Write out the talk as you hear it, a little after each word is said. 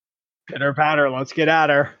Pitter patter, let's get at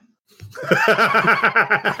her.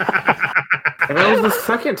 And that was the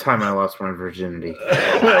second time I lost my virginity.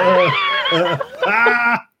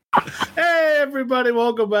 Hey, everybody,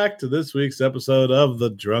 welcome back to this week's episode of The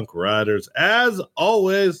Drunk Riders. As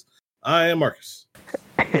always, I am Marcus.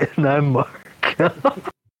 And I'm Mark.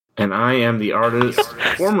 And I am the artist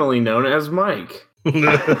formerly known as Mike.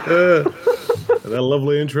 That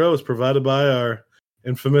lovely intro is provided by our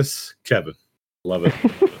infamous Kevin. Love it.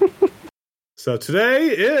 So today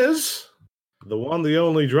is the one, the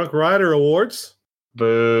only Drunk Rider Awards.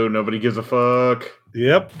 Boo, nobody gives a fuck.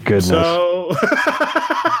 Yep. Goodness. So,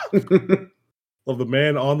 well, the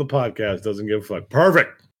man on the podcast doesn't give a fuck.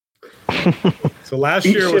 Perfect. So last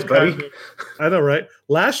Eat year shit, was kind buddy. of, I know, right?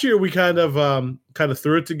 Last year we kind of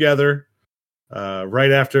threw it together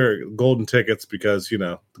right after golden tickets because, you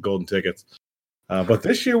know, the golden tickets. But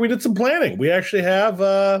this year we did some planning. We actually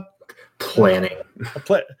have Planning.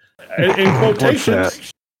 In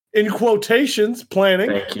quotations. In quotations,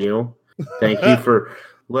 planning. Thank you. Thank you for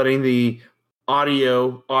letting the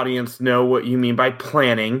audio audience know what you mean by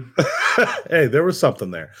planning. Hey, there was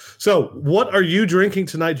something there. So, what are you drinking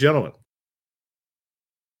tonight, gentlemen?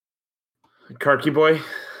 Karky boy.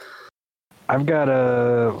 I've got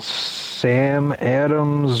a Sam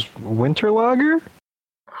Adams Winter Lager.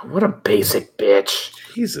 What a basic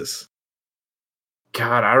bitch. Jesus.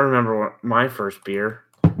 God, I remember my first beer.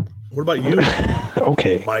 What about you,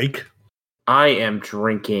 Okay. Mike? I am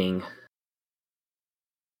drinking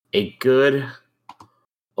a good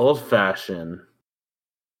old-fashioned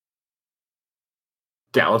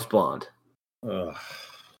Dallas Blonde. All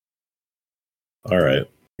right.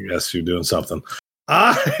 I guess you're doing something.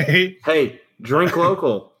 Hey, drink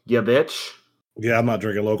local, you bitch. Yeah, I'm not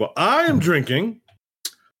drinking local. I am drinking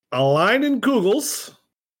a Line and Kugels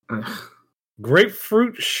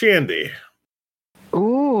grapefruit shandy.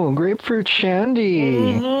 Ooh, grapefruit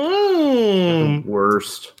shandy. Mm-hmm.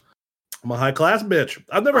 Worst. I'm a high class bitch.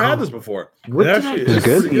 I've never had this before. What It did actually I is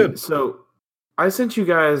good. pretty good. So I sent you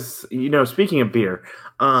guys, speaking of beer,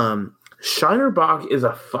 Shiner Bock is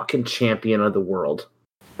a fucking champion of the world.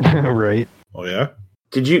 Right. Oh yeah,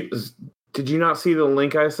 Did you not see the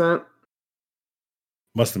link I sent?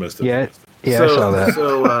 must have missed it. Yeah, I saw that.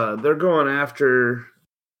 So they're going after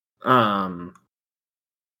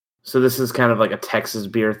so this is kind of like a Texas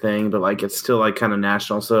beer thing, but like it's still like kind of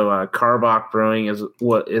national. So Karbach Brewing is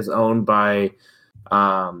what is owned by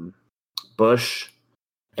Busch,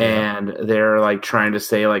 and they're like trying to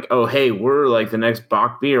say like, oh hey, we're like the next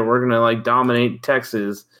Bach beer. We're gonna like dominate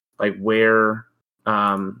Texas, like where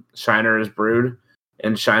Shiner is brewed,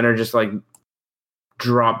 and Shiner just like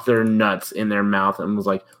dropped their nuts in their mouth and was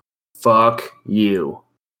like, fuck you.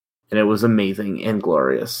 And it was amazing and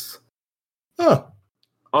glorious. Oh,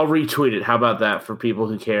 I'll retweet it. How about that for people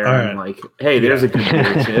who care? All And right. like, hey, there's a good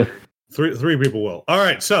beer shit. three people will. All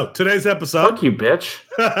right. So today's episode, Fuck you, bitch.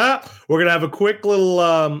 we're gonna have a quick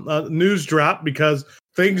little news drop because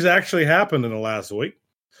things actually happened in the last week,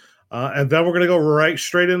 and then we're gonna go right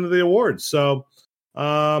straight into the awards. So,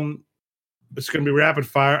 it's gonna be rapid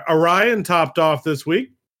fire. Orion topped off this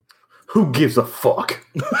week. Who gives a fuck?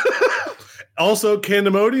 Also,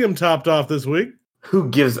 Candemonium topped off this week. Who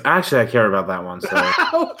gives? Actually, I care about that one.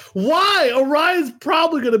 So Why? Orion's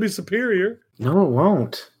probably going to be superior. no, it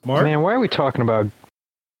won't. Mark? Man, why are we talking about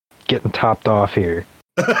getting topped off here?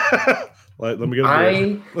 Let me get a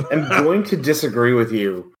I am going to disagree with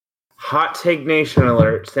you. Hot take nation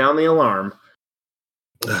alert! Sound the alarm.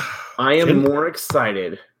 I am more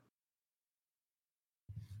excited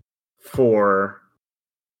for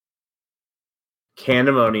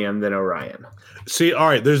Candemonium than Orion. See, all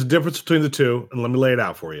right, there's a difference between the two, and let me lay it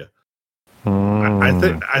out for you.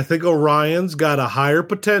 I think Orion's got a higher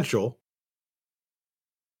potential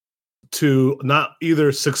to not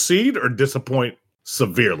either succeed or disappoint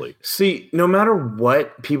severely. See, no matter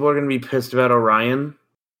what, people are going to be pissed about Orion,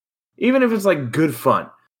 even if it's like good fun,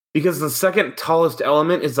 because the second tallest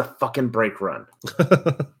element is the fucking brake run.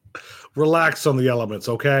 Relax on the elements,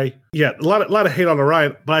 okay? Yeah, a lot of hate on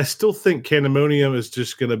Orion, but I still think Candemonium is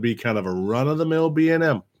just going to be kind of a run-of-the-mill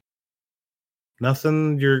B&M.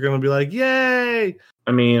 Nothing you're going to be like, yay!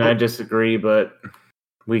 I mean, I disagree, but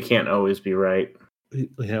we can't always be right.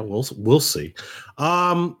 Yeah, we'll see.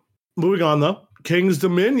 Moving on, though. King's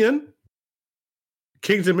Dominion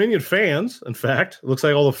fans, in fact. It looks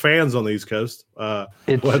like all the fans on the East Coast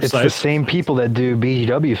It's website. the same people that do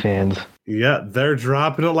BGW fans. Yeah, they're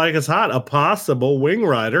dropping it like it's hot. A possible wing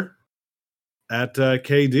rider at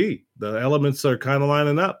KD. The elements are kind of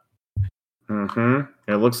lining up.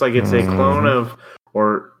 It looks like it's a clone of,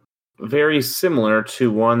 or very similar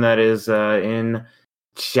to one that is in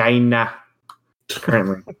China.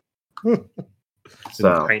 Currently.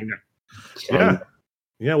 So China.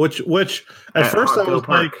 Yeah, which at first I was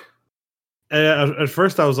like, at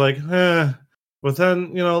first I was like, but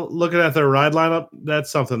then looking at their ride lineup,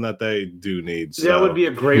 that's something that they do need. So. That would be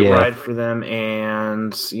a great ride for them,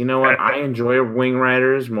 and you know what? I enjoy wing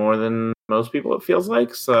riders more than most people. It feels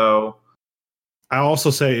like so. I also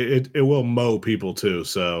say it will mow people too.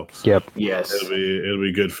 So yes, it'll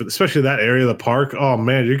be good for especially that area of the park. Oh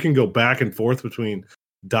man, you can go back and forth between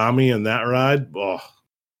Dami and that ride. Oh,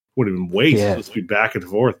 wouldn't even waste. Just be back and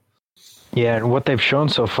forth. Yeah, and what they've shown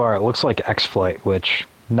so far, it looks like X-Flight, which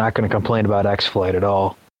not going to complain about X-Flight at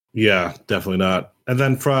all. Yeah, definitely not. And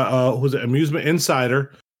then who's it? Amusement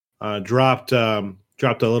Insider dropped a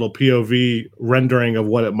little POV rendering of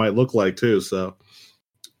what it might look like too. So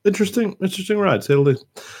interesting ride, say the least.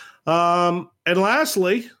 And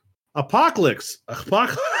lastly, Apocalypse.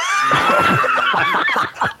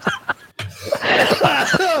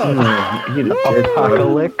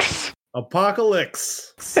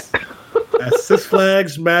 Apocalypse. That's Six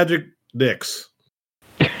Flags Magic Dicks.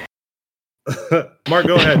 Mark,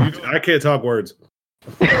 go ahead. I can't talk words.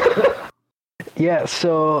 Yeah,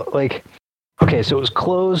 so so it was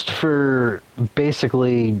closed for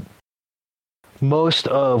basically most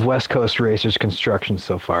of West Coast Racers construction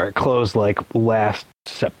so far. It closed last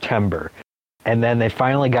September. And then they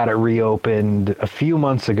finally got it reopened a few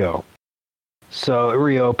months ago. So it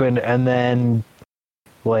reopened, and then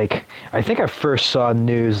I think I first saw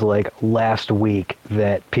news last week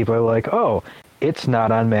that people are like, oh, it's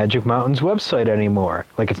not on Magic Mountain's website anymore.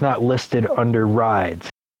 It's not listed under rides.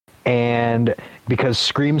 And because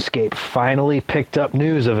Screamscape finally picked up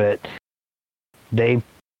news of it, they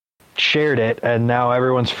shared it, and now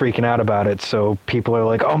everyone's freaking out about it. So people are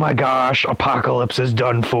like, oh my gosh, Apocalypse is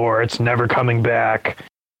done for. It's never coming back.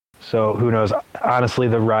 So who knows? Honestly,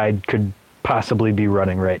 the ride could possibly be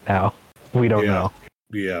running right now. We don't know.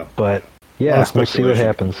 Yeah. But we'll see what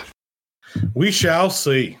happens. We shall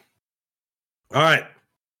see. All right.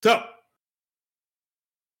 So,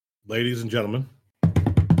 ladies and gentlemen,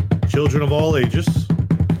 children of all ages.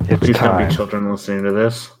 Please don't be children listening to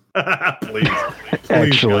this. Please.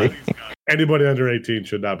 Actually. God. Anybody under 18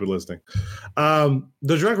 should not be listening.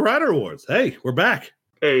 The Drunk Rider Awards. Hey, we're back.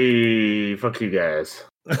 Hey, fuck you guys.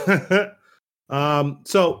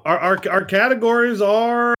 So our categories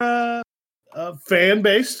are fan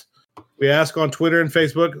based. We ask on Twitter and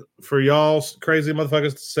Facebook for y'all crazy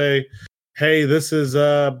motherfuckers to say, "Hey, this is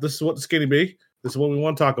what the skinny be. This is what we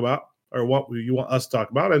want to talk about, or what you want us to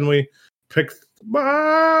talk about," and we pick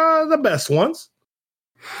the best ones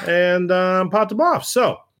and pop them off.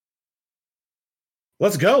 So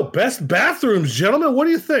let's go. Best bathrooms, gentlemen. What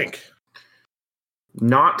do you think?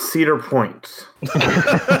 Not Cedar Point.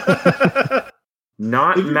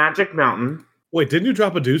 Not Magic Mountain. Wait, didn't you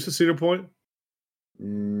drop a deuce at Cedar Point?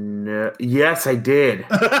 No. Yes, I did.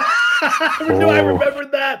 I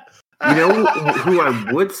remembered that. You know who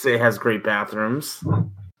I would say has great bathrooms?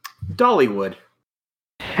 Dollywood.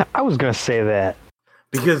 I was going to say that.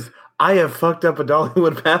 Because I have fucked up a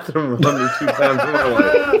Dollywood bathroom only 2 times in my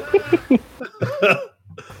life.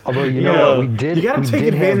 Although, you know what, we did. You gotta take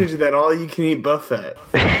advantage of that all-you-can-eat buffet.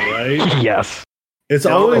 Right? Yes. It's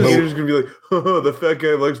always going to be like, oh, the fat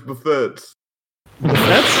guy likes buffets.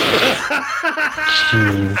 Buffets?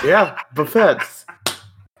 Yeah, buffets.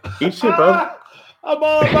 Eat shit, bud. I'm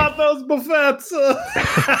all about those buffets. Oh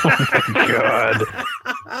my God.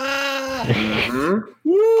 Mm-hmm.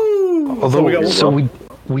 Woo! Although,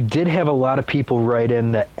 we did have a lot of people write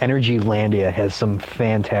in that Energylandia has some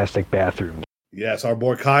fantastic bathrooms. Yes, our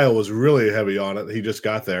boy Kyle was really heavy on it. He just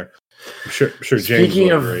got there. I'm sure James Speaking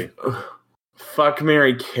will of agree. Fuck,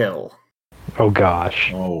 marry, kill. Oh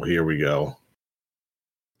gosh. Oh, here we go.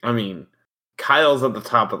 I mean, Kyle's at the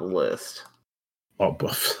top of the list. Oh,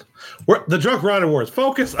 we're the Drunk Rider Awards.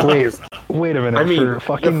 Focus. Wait a minute. I mean, for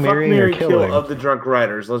fucking the fuck, marrying marry, or killing. kill of the Drunk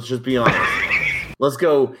Riders. Let's just be honest. Let's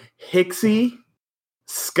go Hixie,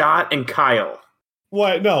 Scott, and Kyle.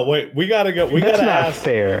 Wait, we gotta go. We That's gotta not ask.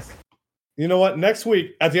 fair. You know what? Next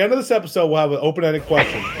week, at the end of this episode, we'll have an open-ended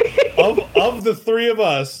question of the three of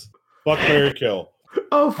us. Fuck, marry, kill.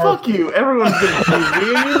 Oh, fuck you! Everyone's gonna choose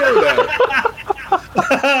me, and you know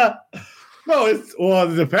that. No,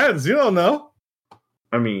 it depends. You don't know.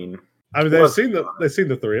 I mean, they've seen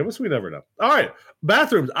the three of us. We never know. All right,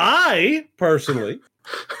 bathrooms. I personally,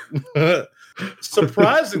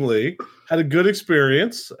 surprisingly, had a good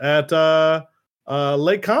experience at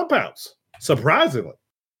Lake Compounds. Surprisingly,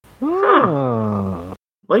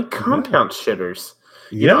 Lake Compound shitters.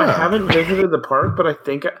 You know, I haven't visited the park, but I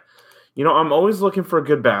think, I'm always looking for a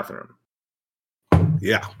good bathroom.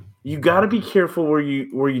 Yeah. You got to be careful where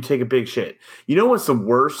you take a big shit. You know what's the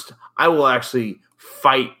worst? I will actually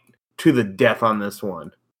fight to the death on this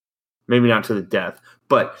one. Maybe not to the death,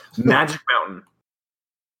 but Magic Mountain.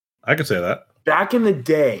 I could say that. Back in the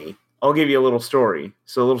day, I'll give you a little story.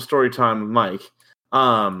 So a little story time with Mike.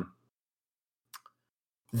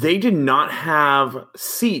 They did not have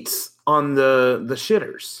seats on the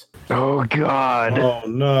shitters. Oh God! Oh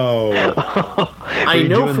no! I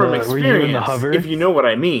know from experience. If you know what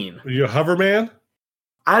I mean. Were you a hover man?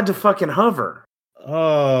 I had to fucking hover.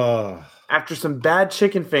 Oh. After some bad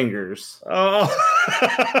chicken fingers. Oh.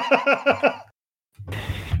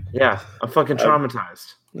 Yeah, I'm fucking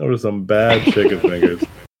traumatized. Those are some bad chicken fingers.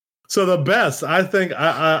 So the best, I think.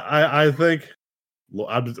 I think.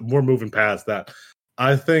 We're moving past that.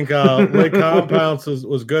 I think Lake Compounce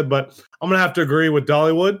was good, but I'm gonna have to agree with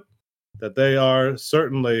Dollywood that they are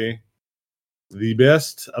certainly the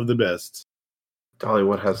best of the best.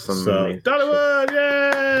 Dollywood has some amazing Dollywood,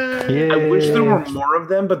 yay! I wish there were more of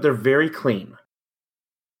them, but they're very clean.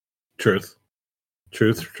 Truth.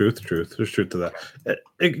 There's truth to that.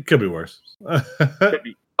 It could be worse. Could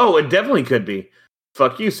be. Oh, it definitely could be.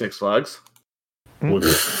 Fuck you, Six Flags.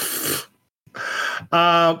 Moving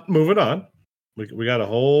on. We got a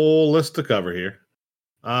whole list to cover here.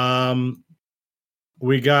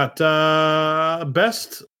 We got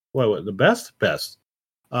best. What the best? Best.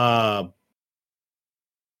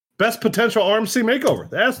 Best potential RMC makeover.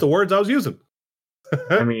 That's the words I was using.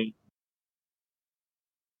 I mean,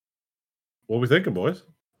 what are we thinking, boys?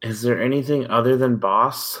 Is there anything other than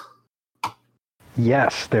Boss?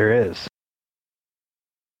 Yes, there is.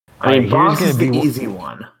 I mean, Boss is the easy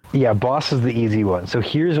one. Yeah, Boss is the easy one. So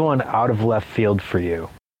here's one out of left field for you.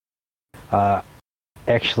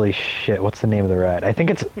 Actually, shit, what's the name of the ride? I think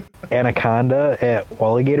it's Anaconda at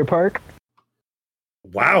Walligator Park.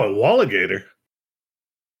 Wow, at Walligator.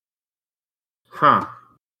 Huh.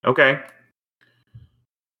 Okay.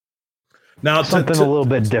 Now something a little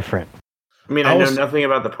bit different. I mean, I know nothing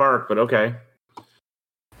about the park, but okay.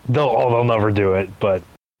 They'll never do it, but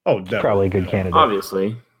probably a good candidate.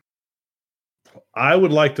 Obviously. I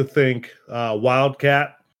would like to think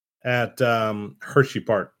Wildcat at Hershey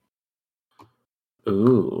Park.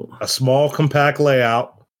 Ooh. A small, compact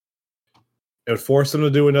layout. It would force them to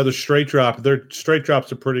do another straight drop. Their straight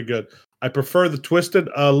drops are pretty good. I prefer the twisted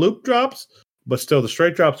loop drops, but still, the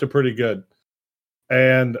straight drops are pretty good.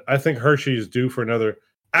 And I think Hershey is due for another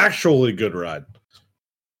actually good ride.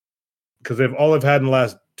 Because all they've had in the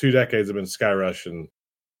last 2 decades have been Sky Rush and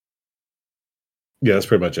yeah, that's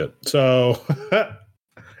pretty much it. So, and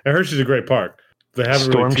Hershey's a great park. They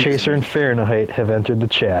haven't Storm Chaser and Fahrenheit have entered the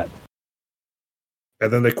chat.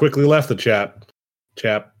 And then they quickly left the chat,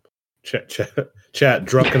 drunk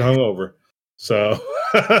and hungover. So,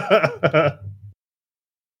 I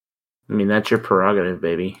mean, that's your prerogative,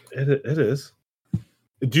 baby. It is.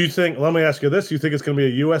 Do you think? Let me ask you this: you think it's going to be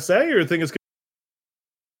a USA, or you think it's?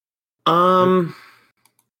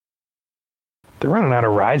 They're running out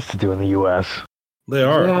of rides to do in the US. They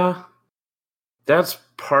are. Yeah, that's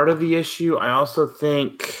part of the issue. I also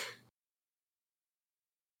think,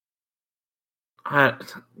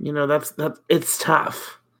 that's it's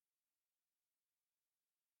tough.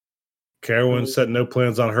 Carowin said no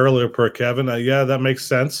plans on Hurler per Kevin. Yeah, that makes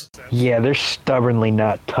sense. Yeah, they're stubbornly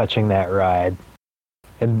not touching that ride.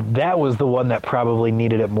 And that was the one that probably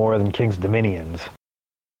needed it more than King's Dominions.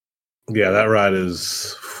 Yeah, that ride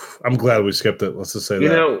is... I'm glad we skipped it. Let's just say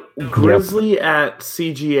that. Grizzly at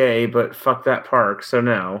CGA, but fuck that park, so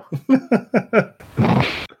no.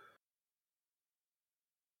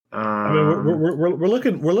 I mean,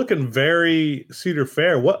 we're looking very Cedar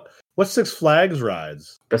Fair. What Six Flags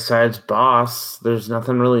rides? Besides Boss, there's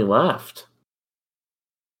nothing really left.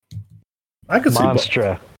 I could see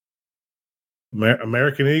Monstra.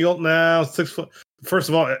 American Eagle. Now, First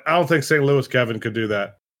of all, I don't think St. Louis Kevin could do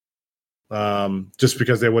that. Just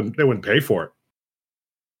because they wouldn't pay for it.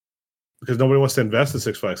 Because nobody wants to invest in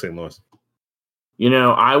Six Flags St. Louis.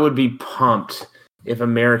 I would be pumped if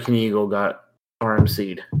American Eagle got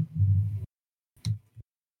RMC'd.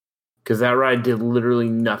 Because that ride did literally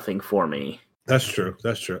nothing for me. That's true.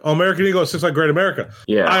 Oh, American Eagle is Six Flags Great America.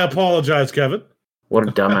 Yeah. I apologize, Kevin. What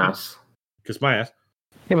a dumbass. Kiss my ass.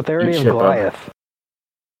 Yeah, but they already have Goliath.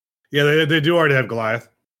 Yeah, they do already have Goliath.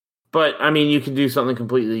 But, I mean, you can do something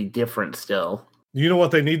completely different still. You know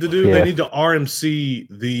what they need to do? Yeah. They need to RMC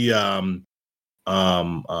the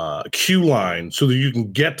queue line so that you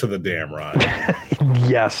can get to the damn ride.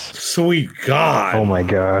 Yes. Sweet God. Oh my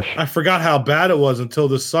gosh. I forgot how bad it was until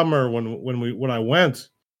this summer when I went.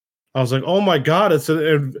 I was like, oh my God, it's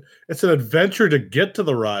an adventure to get to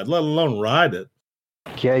the ride, let alone ride it.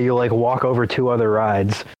 Yeah, you like walk over 2 other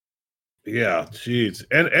rides. Yeah, jeez.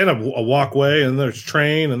 And a walkway, and there's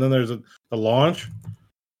train, and then there's a launch.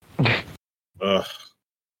 Ugh.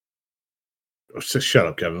 Shut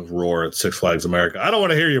up, Kevin. Roar at Six Flags America. I don't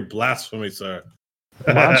want to hear your blasphemy, sir.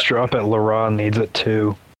 Monster up at Laurent needs it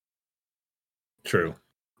too. True.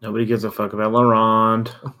 Nobody gives a fuck about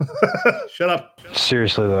Laurent. Shut up.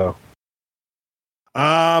 Seriously though.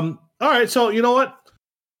 All right, so you know what?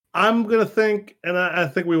 I'm gonna think, and I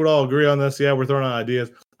think we would all agree on this. Yeah, we're throwing out ideas.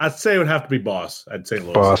 I'd say it would have to be Boss at St.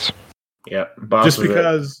 Louis. Boss. Yeah, Boss. Just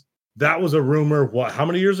because that was a rumor. What? How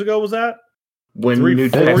many years ago was that? When 3-4 New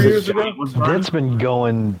Texas years ago? was That's been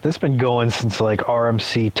going since like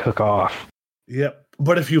RMC took off. Yep.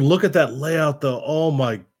 But if you look at that layout, though, oh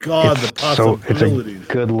my god, the possibilities! It's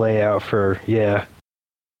a good layout for It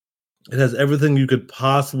has everything you could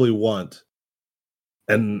possibly want,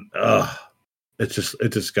 and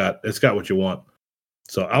it's got what you want.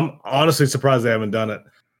 So I'm honestly surprised they haven't done it.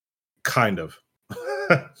 Kind of.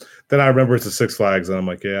 Then I remember it's a Six Flags, and I'm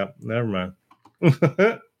like, yeah, never mind.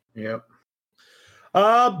 Yep.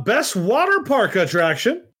 Best water park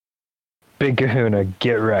attraction. Big Kahuna,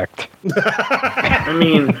 get wrecked. I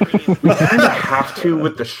mean, we kind of have to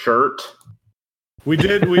with the shirt. We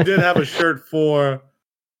did have a shirt for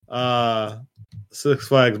Six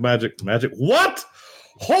Flags Magic. What?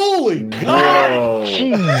 Holy God!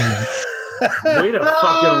 Way to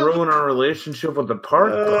fucking ruin our relationship with the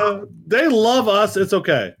park. They love us. It's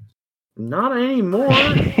okay. Not anymore.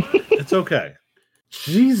 It's okay.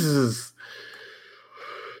 Jesus.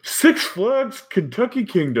 Six Flags Kentucky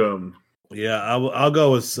Kingdom. Yeah, I'll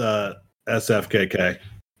go with SFKK.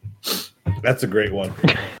 That's a great one.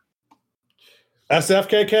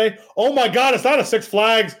 SFKK? Oh my God, it's not a Six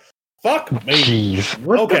Flags. Fuck me. Jeez.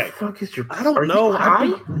 What the fuck is your... I don't know.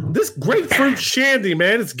 This grapefruit shandy,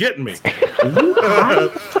 man, it's getting me.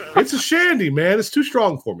 It's a shandy, man. It's too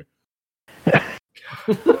strong for me.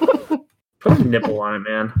 Put a nipple on it,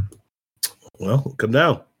 man. Well, come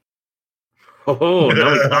down. Oh,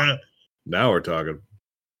 no. Now we're talking.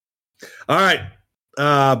 All right.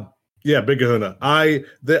 Yeah, Big Kahuna.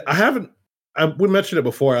 We mentioned it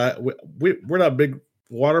before. We're not big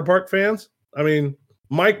water park fans. I mean,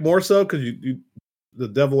 Mike more so because you the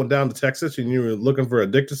devil went down to Texas and you were looking for a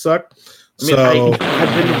dick to suck. I mean, I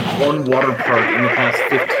have been to one water park in the past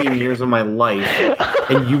 15 years of my life,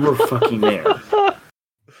 and you were fucking there.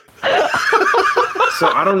 So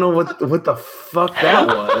I don't know what the fuck that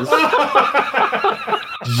was.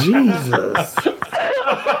 Jesus.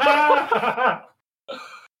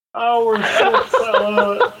 Oh, we're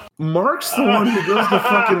so Mark's the one who goes to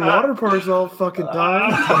fucking water parks all fucking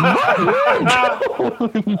time.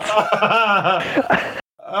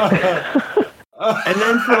 And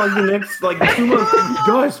then for like the next 2 months,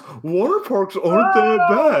 guys, water parks aren't that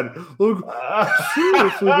bad. Look,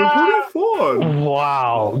 seriously, they're pretty fun.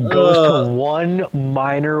 Wow. Goes to one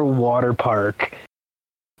minor water park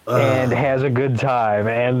and has a good time,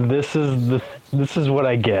 and this is what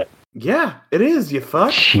I get. Yeah, it is, you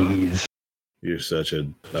fuck. Jeez. You're such a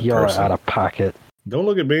You're person. out of pocket. Don't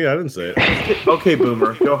look at me. I didn't say it. Okay,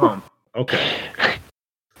 Boomer, go home. Okay.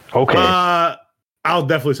 Okay. I'll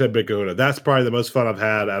definitely say Big Kahuna. That's probably the most fun I've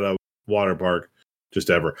had at a water park just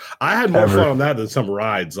ever. I had more fun on that than some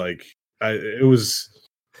rides. I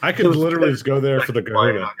could literally just go there for the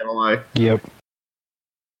Kahuna. Not gonna lie. Yep.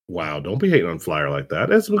 Wow, don't be hating on Flyer like that.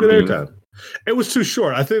 That's some good airtime. It was too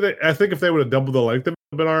short. I think if they would have doubled the length, it would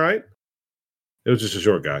have been all right. It was just a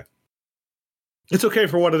short guy. It's okay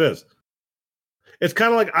for what it is. It's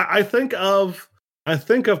kind of like I think of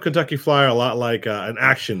Kentucky Flyer a lot like an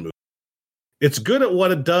action movie. It's good at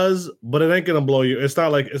what it does, but it ain't gonna blow you. It's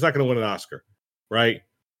not gonna win an Oscar, right?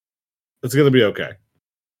 It's gonna be okay.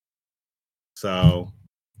 So,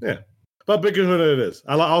 yeah. But Big Kahuna it is.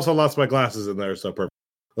 I also lost my glasses in there, so perfect.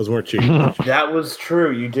 Those weren't cheap. That was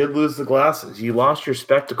true. You did lose the glasses. You lost your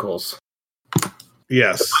spectacles.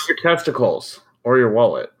 Yes. Not your testicles or your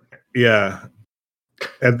wallet. Yeah.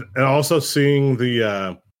 And also seeing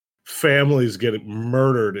the families get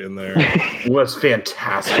murdered in there was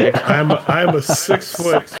fantastic. I'm a 6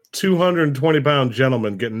 foot, 220-pound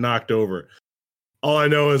gentleman getting knocked over. All I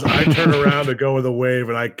know is I turn around to go with a wave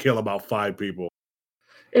and I kill about 5 people.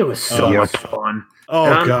 It was so much fun.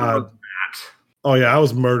 Oh God. Oh yeah, I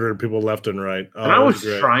was murdering people left and right. Oh, and I was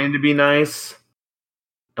trying to be nice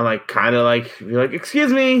and kind of be like,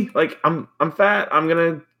 excuse me, I'm fat. I'm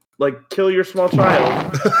gonna kill your small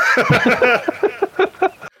child.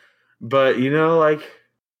 But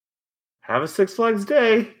have a Six Flags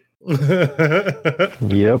day.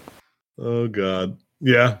 Yep. Oh God.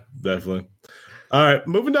 Yeah, definitely. All right,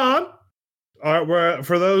 moving on. All right,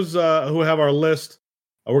 for those who have our list,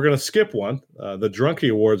 we're going to skip one. The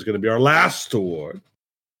Drunky Award is going to be our last award.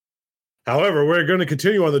 However, we're going to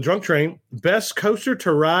continue on the drunk train. Best coaster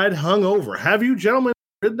to ride hungover. Have you gentlemen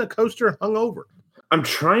ridden a coaster hungover? I'm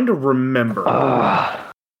trying to remember.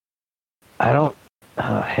 I don't.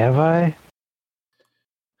 Have I?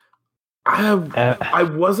 I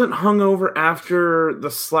wasn't hungover after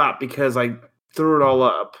the slap because I threw it all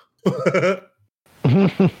up.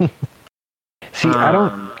 See, I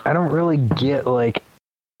don't really get like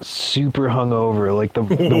super hungover. Like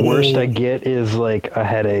the worst I get is like a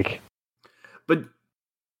headache. But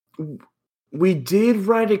we did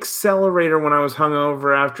ride Accelerator when I was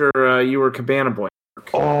hungover after you were Cabana Boy.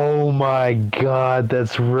 Oh my god,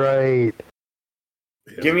 that's right.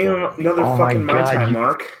 Give me another fucking Mai Tai,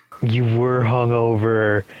 Mark. You were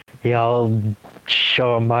hungover. Yeah, I'll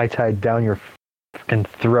shove a Mai Tai down your fucking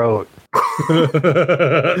throat.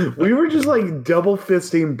 We were just like double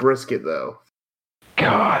fisting brisket though.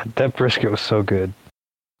 God, that brisket was so good.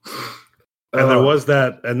 And there was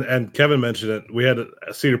that, and Kevin mentioned it. We had a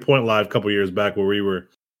Cedar Point Live a couple years back where we were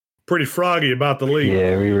pretty froggy about the league.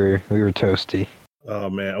 Yeah, we were toasty. Oh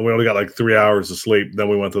man, we only got like 3 hours of sleep. Then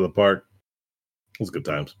we went to the park. It was good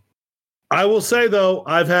times. I will say though,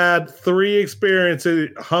 I've had 3 experiences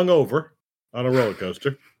hungover on a roller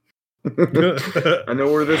coaster. I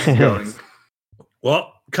know where this is going.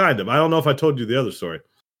 Well, kind of. I don't know if I told you the other story.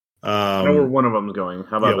 I know where one of them's going.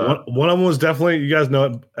 How about that? One of them was definitely, you guys know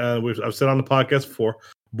it. I've said on the podcast before.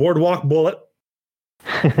 Boardwalk Bullet.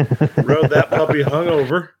 Rode that puppy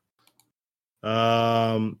hungover.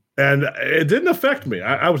 And it didn't affect me.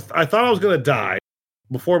 I thought I was going to die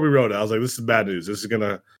before we rode it. I was like, this is bad news. This is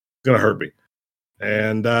gonna hurt me.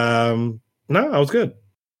 And no, I was good.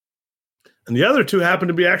 And the other 2 happened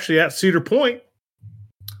to be actually at Cedar Point.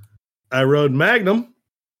 I rode Magnum.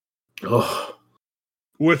 Oh.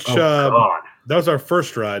 Which that was our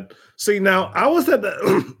first ride. See, now I was at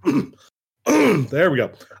the there we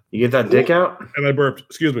go. You get that dick out? And I burped.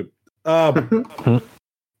 Excuse me.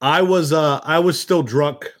 I was still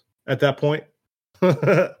drunk at that point.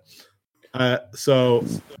 So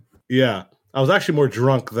yeah, I was actually more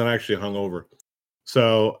drunk than actually hungover.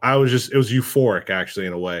 So it was euphoric actually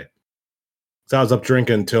in a way. So I was up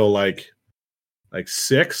drinking until like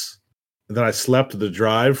 6, and then I slept the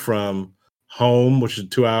drive from home, which is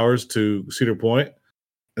 2 hours, to Cedar Point,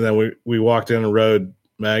 and then we walked in and rode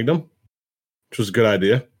Magnum, which was a good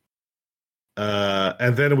idea.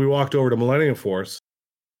 And then we walked over to Millennium Force,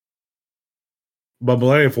 but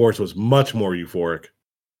Millennium Force was much more euphoric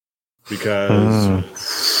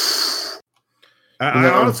because I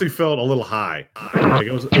honestly felt a little high. Like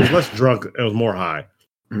it was less drunk; it was more high.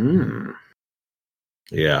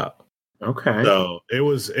 Yeah. Okay. So it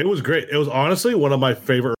was great. It was honestly one of my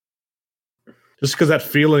favorite. Just because that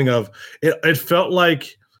feeling of it felt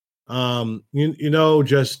like,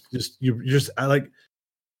 just like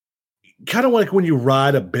kind of like when you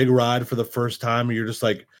ride a big ride for the first time, and you're just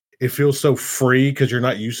like, it feels so free because you're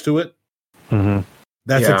not used to it. Mm-hmm.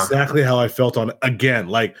 That's exactly how I felt on again.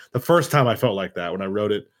 Like the first time I felt like that when I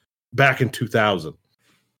rode it back in 2000,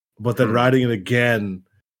 but then riding it again,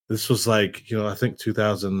 this was like, I think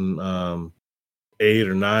 2008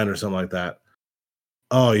 or 9 or something like that.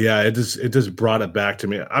 Oh yeah, it just brought it back to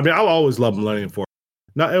me. I mean, I'll always love Millennium Force.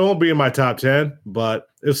 Now it won't be in my top 10, but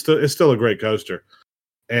it's still a great coaster.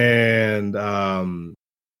 And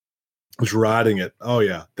was riding it. Oh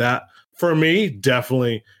yeah, that for me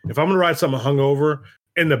definitely. If I'm gonna ride something hungover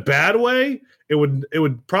in the bad way, it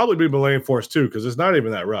would probably be Millennium Force 2 because it's not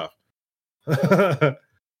even that rough.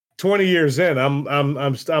 20 years in,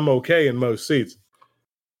 I'm okay in most seats.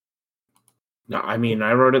 No, I mean,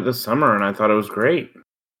 I rode it this summer and I thought it was great.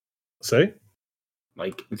 See?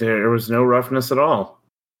 Like, there was no roughness at all.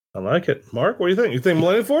 I like it. Mark, what do you think? You think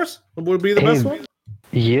Millennium Force would be the best one?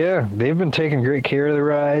 Yeah, they've been taking great care of the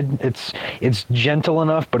ride. It's gentle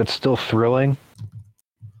enough, but it's still thrilling.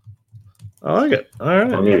 I like it. All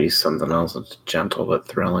right. I'll give you something else that's gentle but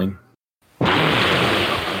thrilling.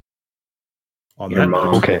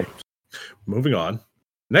 Okay. Moving on.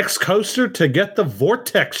 Next coaster to get the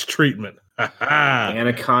vortex treatment.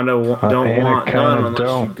 Anaconda don't want none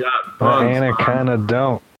unless you got bugs. Anaconda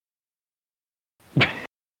don't.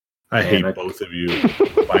 I hate both of you.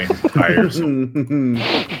 Buying tires.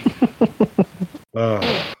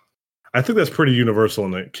 I think that's pretty universal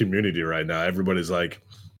in the community right now. Everybody's like,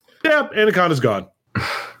 "Yeah, Anaconda's gone."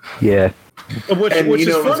 Yeah. Which is funny.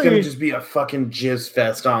 It's going to just be a fucking jizz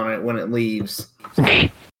fest on it when it leaves.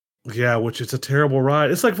 Yeah, which is a terrible ride.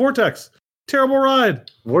 It's like Vortex. Terrible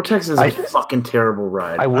ride. Vortex is a fucking terrible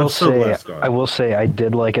ride. I will say I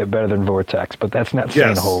did like it better than Vortex, but that's not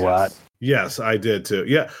saying a whole lot. Yes, I did too.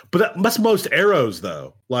 Yeah, but that's most arrows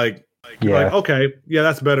though. Like okay, yeah,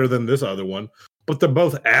 that's better than this other one. But they're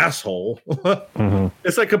both asshole. Mm-hmm.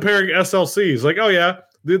 It's like comparing SLCs. Like, oh yeah,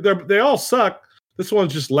 they all suck. This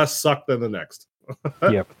one's just less suck than the next.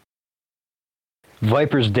 Yep.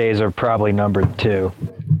 Viper's days are probably numbered too.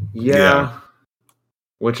 Yeah.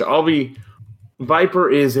 Which Viper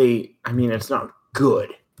is it's not good.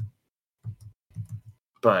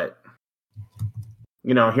 But,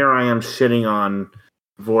 here I am shitting on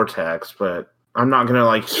Vortex, but I'm not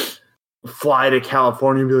going to, fly to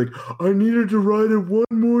California and be like, I needed to ride it one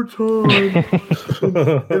more time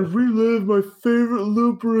and relive my favorite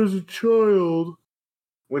looper as a child.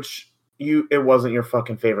 Which, it wasn't your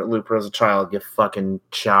fucking favorite looper as a child, you fucking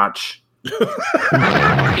chotch.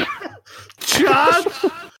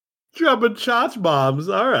 Chotch? Dropping chotch bombs.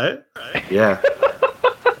 All right. Yeah.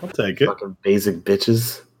 I'll take it. Fucking basic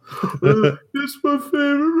bitches. It's my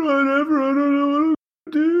favorite ride ever. I don't know what I'm going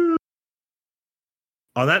to do.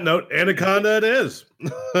 On that note, Anaconda it is.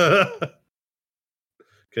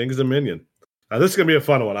 King's Dominion. Now, this is going to be a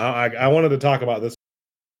fun one. I wanted to talk about this.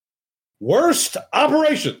 Worst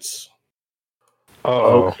operations.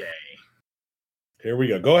 Oh. Okay. Here we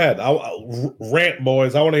go. Go ahead. I'll rant,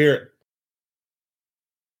 boys. I want to hear it.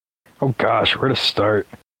 Oh, gosh. Where to start?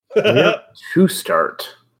 To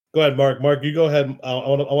start. Go ahead, Mark. Mark, you go ahead. I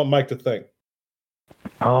want Mike to think.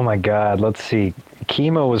 Oh, my God. Let's see.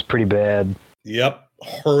 Chemo was pretty bad. Yep.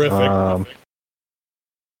 Horrific.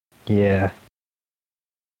 Yeah.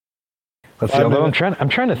 Let's see. Although I'm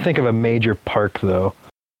trying to think of a major park though.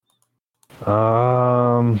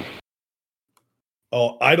 Idlewild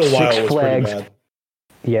was pretty bad.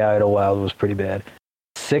 Yeah, Idlewild was pretty bad.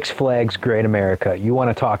 Six Flags Great America. You want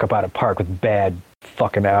to talk about a park with bad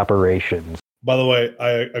fucking operations. By the way, I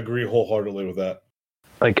agree wholeheartedly with that.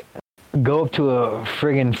 Like, go up to a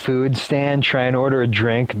friggin' food stand, try and order a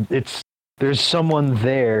drink. There's someone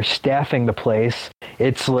there staffing the place.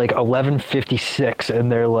 It's like 11:56,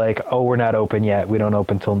 and they're like, "Oh, we're not open yet. We don't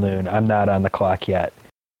open till noon. I'm not on the clock yet."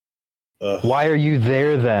 Why are you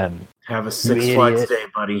there then? Have a Six Flags day,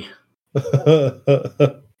 buddy.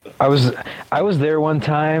 I was there one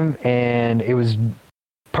time, and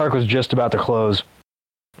park was just about to close,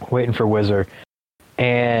 waiting for Whizzer,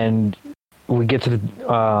 and we get to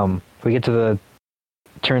the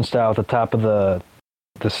turnstile at the top of the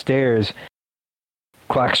stairs.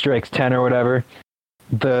 Clock strikes 10 or whatever.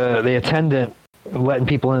 The attendant letting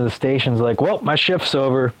people into the station's like, well, my shift's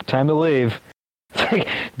over. Time to leave. It's like,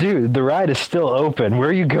 dude, the ride is still open. Where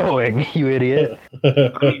are you going, you idiot?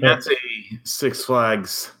 That's a Six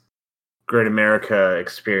Flags Great America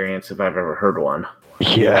experience if I've ever heard one.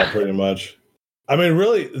 Yeah, pretty much. I mean,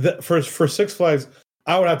 really, for Six Flags,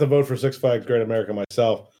 I would have to vote for Six Flags Great America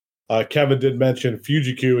myself. Kevin did mention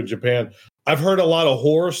Fuji-Q in Japan. I've heard a lot of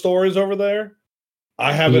horror stories over there.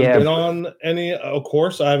 I haven't been on any, of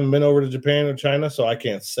course. I haven't been over to Japan or China, so I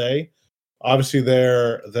can't say. Obviously,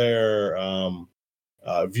 their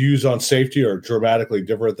views on safety are dramatically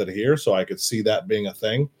different than here, so I could see that being a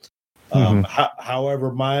thing.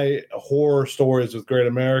 However, my horror stories with Great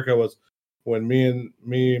America was when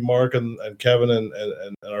me, Mark, and Kevin and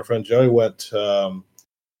our friend Joey went.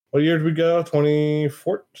 What year did we go?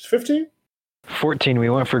 2015? 14. We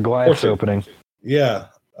went for Goliath's opening. Yeah.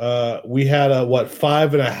 We had a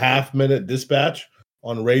 5.5 minute dispatch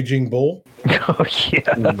on Raging Bull. Oh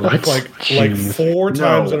yeah. like 4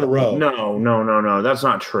 times in a row. No. That's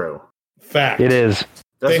not true. Fact. It is.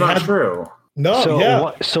 That's not true.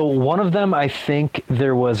 No, So one of them, I think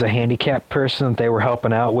there was a handicapped person that they were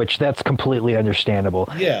helping out, which that's completely understandable.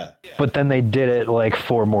 Yeah. But then they did it like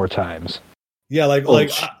 4 more times. Yeah, I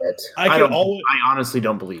honestly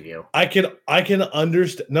don't believe you. I can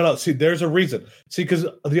understand. No. See, there's a reason. See, because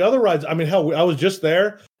the other rides. I mean, hell, I was just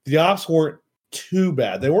there. The ops weren't too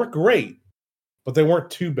bad. They weren't great, but they weren't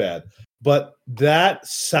too bad. But that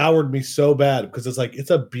soured me so bad because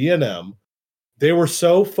it's a B&M. They were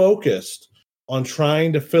so focused on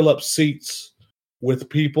trying to fill up seats with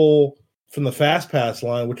people from the Fast Pass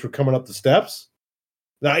line, which were coming up the steps.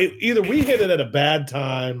 Now, either we hit it at a bad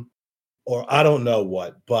time, or I don't know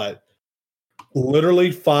what, but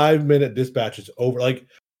literally 5-minute dispatches over. Like,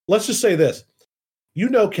 let's just say this.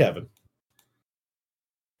 Kevin.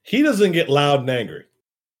 He doesn't get loud and angry.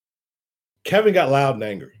 Kevin got loud and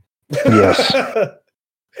angry. Yes.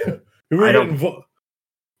 we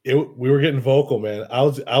were getting vocal, man. I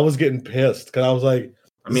was getting pissed because I was like,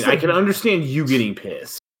 I can understand you getting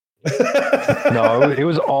pissed. No, it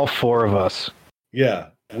was all 4 of us. Yeah.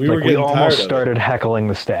 We almost started heckling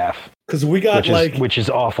the staff. Because we got which is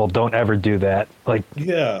awful. Don't ever do that.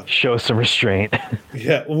 Show some restraint.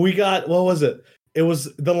 Yeah, we got, what was it?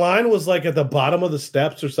 The line was like at the bottom of the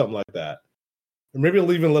steps or something like that. Or maybe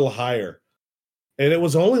even a little higher. And it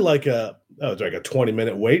was only like a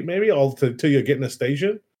 20-minute wait, maybe, till you get in the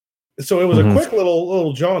station. So it was a quick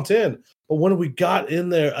little jaunt in. But when we got in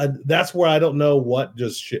there, that's where I don't know what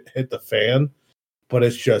just hit the fan. But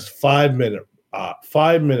it's just 5 minute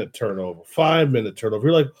turnover, 5 minute turnover.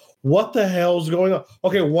 You're like, what the hell's going on?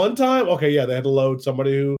 Okay, one time, they had to load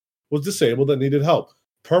somebody who was disabled that needed help.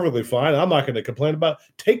 Perfectly fine. I'm not going to complain about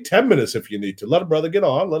it. Take 10 minutes if you need to. Let a brother get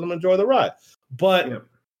on. Let him enjoy the ride. But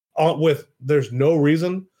there's no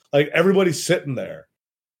reason. Like, everybody's sitting there.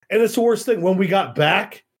 And it's the worst thing. When we got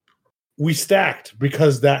back, we stacked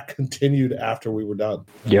because that continued after we were done.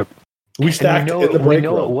 Yep. We stacked in the break room.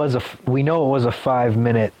 We know it was a 5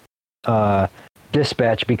 minute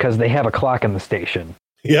dispatch because they have a clock in the station.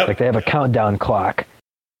 Yep. Like, they have a countdown clock.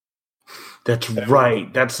 That's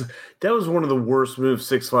right. That was one of the worst moves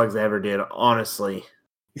Six Flags ever did, honestly.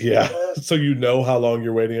 Yeah. So you know how long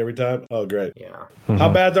you're waiting every time? Oh, great. Yeah. Mm-hmm. How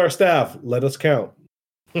bad's our staff? Let us count.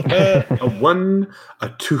 A 1, a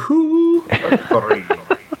 2, a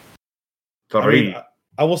 3.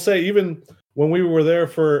 I will say, even when we were there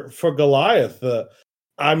for Goliath,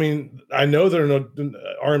 I know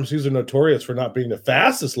RMCs are notorious for not being the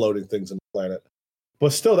fastest loading things on the planet,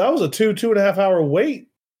 but still, that was a 2.5 hour wait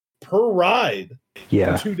per ride.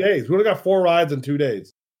 Yeah. In 2 days. We only got 4 rides in 2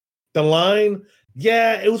 days. The line,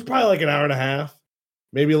 it was probably like an hour and a half,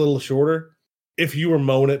 maybe a little shorter, if you were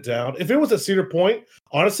mowing it down. If it was at Cedar Point,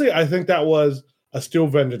 honestly, I think that was a Steel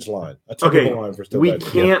Vengeance line. A typical line for Steel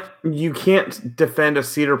Vengeance. You can't defend a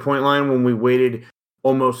Cedar Point line when we waited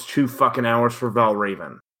almost 2 fucking hours for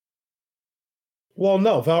Valraven. Well,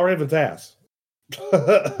 no, Valraven's ass.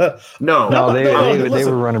 No, they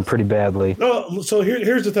were running pretty badly. No, so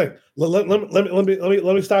here's the thing.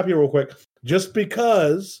 Let me stop you real quick. Just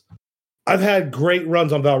because I've had great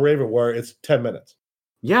runs on Valraven where it's 10 minutes.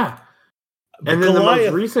 Yeah. And then the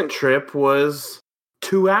most recent trip was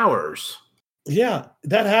 2 hours. Yeah,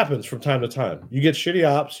 that happens from time to time. You get shitty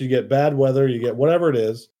ops, you get bad weather, you get whatever it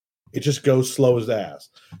is. It just goes slow as ass.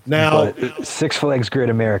 Now, but Six Flags Great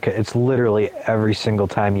America, it's literally every single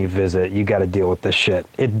time you visit, you got to deal with this shit.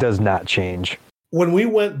 It does not change. When we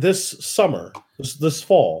went this summer, this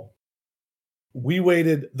fall, we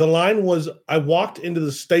waited. The line was, I walked into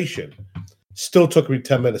the station, still took me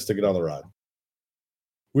 10 minutes to get on the ride.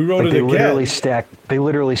 We rode it again. They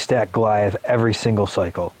literally stack Goliath every single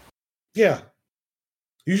cycle. Yeah.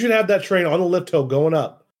 You should have that train on the lift hill going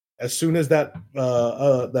up as soon as that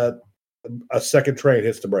a second train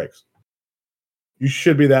hits the brakes. You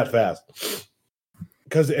should be that fast.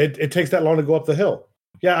 Because it takes that long to go up the hill.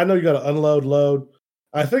 Yeah, I know you got to unload, load.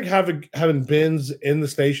 I think having bins in the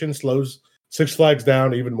station slows Six Flags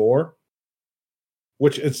down even more.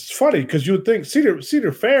 Which it's funny because you would think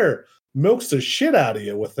Cedar Fair milks the shit out of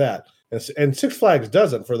you with that. And Six Flags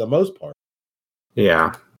doesn't for the most part.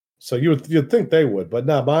 Yeah. So you'd think they would, but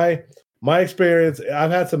no. My experience,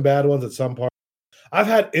 I've had some bad ones at some parks. I've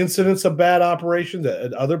had incidents of bad operations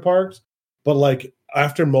at other parks, but like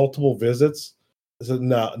after multiple visits, I said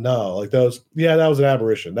no, like those. Yeah, that was an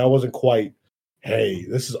aberration. That wasn't quite. Hey,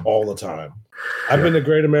 this is all the time. I've been to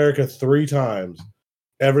Great America 3 times.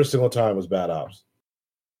 Every single time was bad ops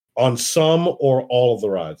on some or all of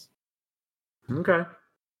the rides. Okay.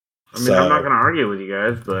 I mean, I'm not going to argue with you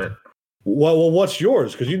guys, but. Well, what's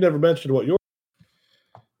yours? Because you never mentioned what yours.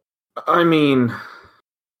 I mean,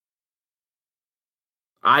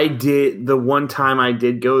 I did the one time I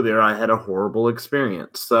did go there, I had a horrible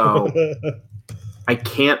experience. So I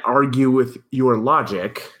can't argue with your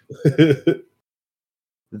logic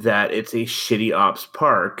that it's a shitty ops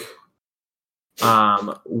park.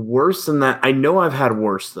 Worse than that, I know I've had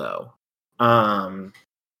worse though. I'm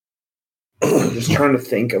just trying to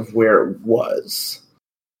think of where it was.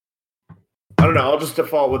 I don't know. I'll just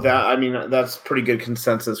default with that. I mean, that's pretty good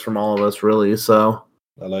consensus from all of us, really. So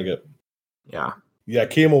I like it. Yeah. Yeah,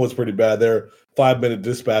 Camel was pretty bad. They're 5-minute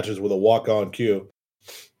dispatches with a walk-on queue.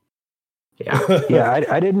 Yeah. Yeah,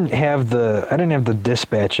 I didn't have the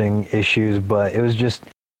dispatching issues, but it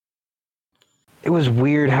was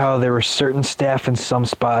weird how there were certain staff in some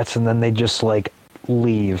spots, and then they just like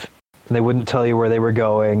leave. And they wouldn't tell you where they were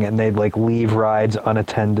going, and they'd like leave rides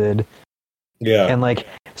unattended. Yeah. And like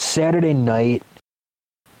Saturday night,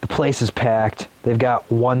 the place is packed. They've got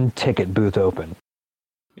 1 ticket booth open.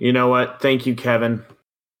 You know what? Thank you, Kevin.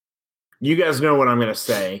 You guys know what I'm going to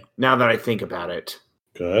say now that I think about it.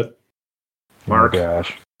 Good. Mark, Oh,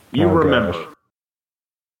 gosh. you remember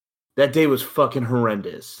That day was fucking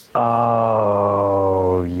horrendous.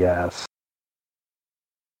 Oh, yes.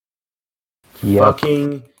 Yep.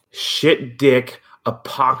 Fucking shit dick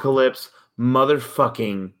apocalypse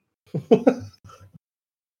motherfucking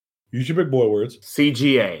Use your big boy words.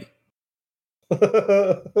 CGA.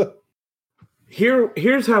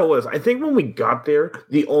 Here's how it was. I think when we got there,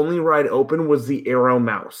 the only ride open was the Arrow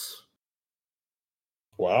Mouse.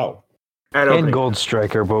 Wow. And Gold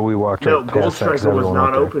Striker, but we walked right past Gold that 'cause Striker was everyone not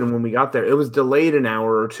went there. open when we got there. It was delayed an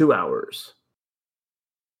hour or 2 hours.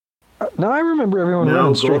 No, I remember everyone No, running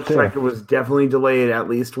Gold straight there. Striker was definitely delayed at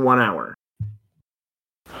least 1 hour.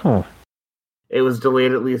 Huh. It was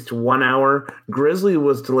delayed at least 1 hour. Grizzly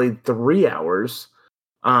was delayed 3 hours.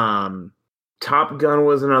 Top Gun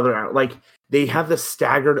was another hour. Like, they have the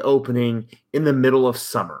staggered opening in the middle of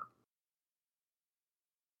summer.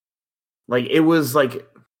 Like, it was like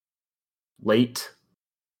late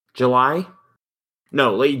July?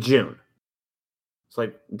 No, late June. It's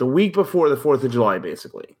like the week before the 4th of July,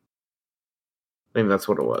 basically. I think that's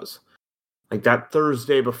what it was. Like that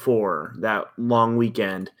Thursday before that long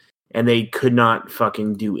weekend, and they could not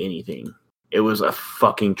fucking do anything. It was a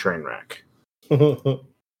fucking train wreck.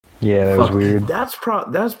 Yeah, that was weird. That's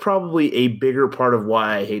probably a bigger part of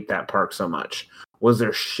why I hate that park so much, was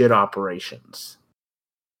their shit operations.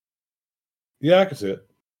 Yeah, I can see it.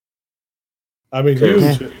 I mean,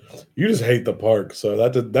 you just hate the park, so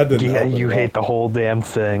that didn't Yeah, help you at all. hate the whole damn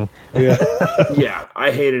thing. Yeah. Yeah, I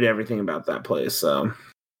hated everything about that place, so.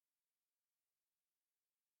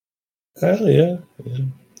 Hell yeah.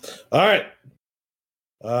 All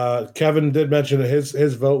right. Kevin did mention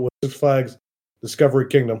his vote was Six Flags Discovery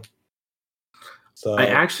Kingdom. So I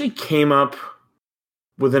actually came up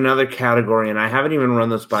with another category, and I haven't even run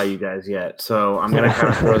this by you guys yet, so I'm going to kind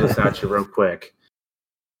of throw this at you real quick.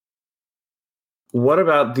 What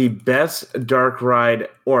about the best dark ride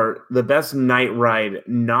or the best night ride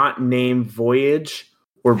not named Voyage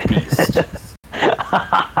or Beast?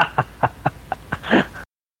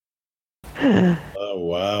 oh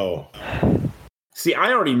wow. See,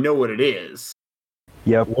 I already know what it is.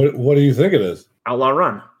 Yep. What do you think it is? Outlaw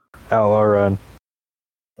Run. Outlaw Run.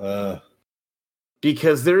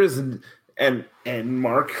 Because there is, and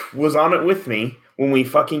Mark was on it with me when we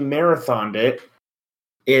fucking marathoned it.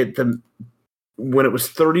 When it was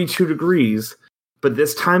 32 degrees, but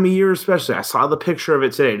this time of year especially, I saw the picture of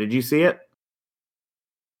it today. Did you see it,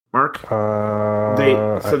 Mark?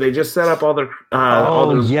 They just set up all their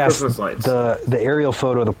Christmas lights. The aerial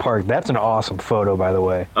photo of the park. That's an awesome photo, by the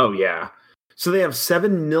way. Oh yeah. So they have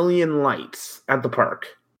 7 million lights at the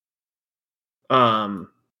park. And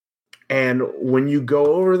when you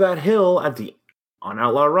go over that hill on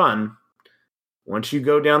Outlaw Run, once you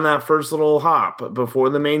go down that first little hop before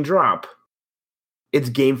the main drop, it's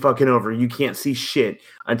game fucking over. You can't see shit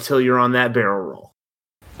until you're on that barrel roll.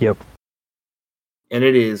 Yep. And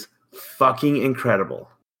it is fucking incredible.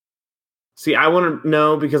 See, I want to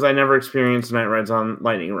know because I never experienced night rides on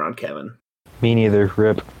Lightning Round, Kevin. Me neither.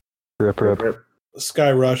 Rip.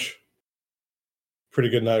 Sky Rush. Pretty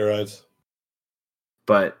good night rides.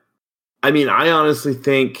 But, I mean, I honestly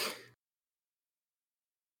think,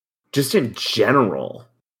 just in general,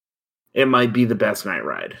 it might be the best night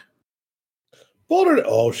ride. Boulder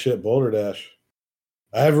Dash.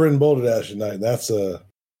 I have ridden Boulder Dash at night, and that's an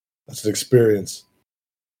experience.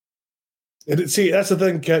 That's the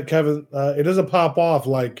thing, Kevin. It doesn't pop off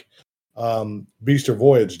like Beast or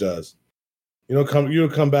Voyage does. You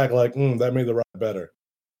don't come back like, that made the ride better.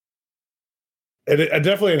 It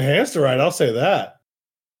definitely enhanced the ride, I'll say that.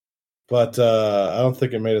 But I don't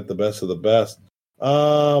think it made it the best of the best.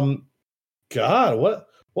 God, what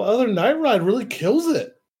other night ride really kills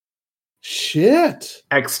it? Shit.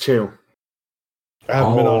 X2. I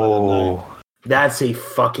haven't been on it at night. That's a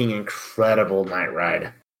fucking incredible night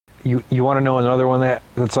ride. You want to know another one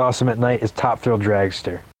that's awesome at night is Top Thrill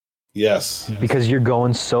Dragster. Yes. Because you're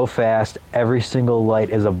going so fast, every single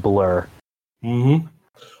light is a blur. Mm-hmm.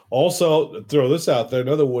 Also, throw this out there,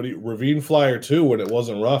 another Woody, Ravine Flyer 2 when it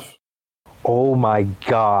wasn't rough. Oh my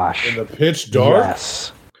gosh. In the pitch dark?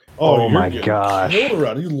 Yes. Oh my gosh. Killed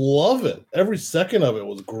around. You love it. Every second of it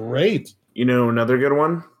was great. You know another good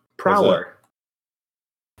one? Prowler.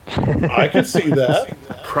 I can see that.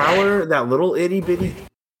 Prowler, that little itty bitty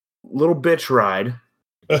little bitch ride.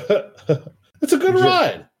 It's a good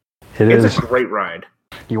ride. It's a great ride.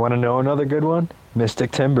 You want to know another good one?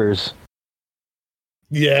 Mystic Timbers.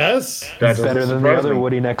 Yes. That's better than the other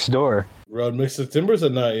Woody next door. Rode Mystic Timbers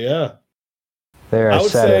at night, yeah. There, I'd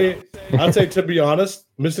say, to be honest,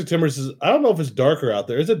 Mystic Timbers is, I don't know if it's darker out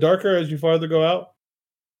there. Is it darker as you farther go out?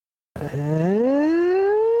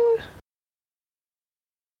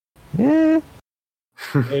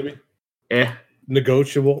 Maybe. Yeah.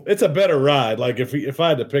 Negotiable. It's a better ride. Like if I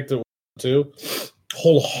had to pick the two,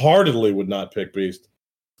 wholeheartedly would not pick Beast.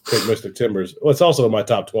 Pick Mystic Timbers. Well, it's also in my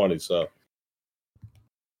top 20, so.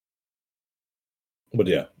 But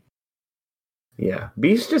yeah. Yeah.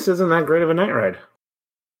 Beast just isn't that great of a night ride.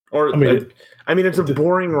 Or it's a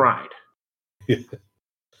boring ride. Yeah.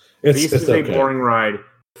 Beast is a boring ride.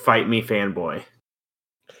 Fight me, fanboy.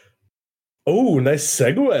 Oh, nice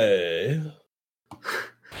segue.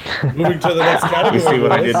 Moving to the next category. You see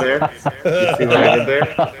what I did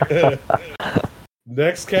there?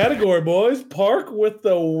 Next category, boys. Park with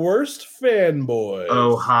the worst fanboys.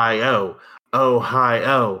 Ohio.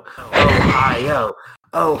 Ohio. Ohio.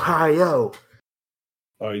 Ohio.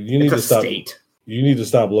 Oh, you need to stop. State. You need to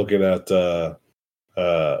stop looking at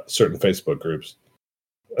certain Facebook groups.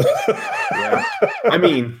 Yeah. I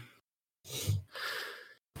mean,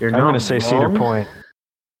 I'm going to say Cedar Point.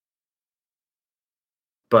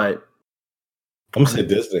 But I'm going to say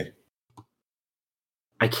Disney.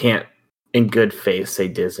 I can't, in good faith, say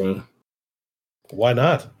Disney. Why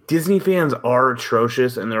not? Disney fans are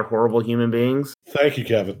atrocious and they're horrible human beings. Thank you,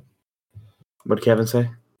 Kevin. What did Kevin say?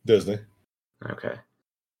 Disney. Okay.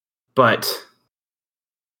 But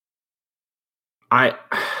I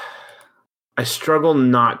struggle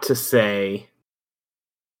not to say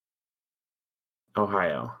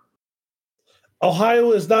Ohio.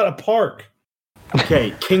 Ohio is not a park.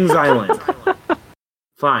 Okay, Kings Island.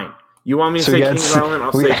 Fine. You want me to say Kings Island?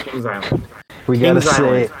 I'll say Kings Island. Kings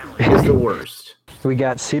Island is the worst. We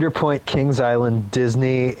got Cedar Point, Kings Island,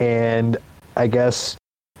 Disney, and I guess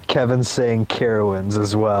Kevin's saying Carowinds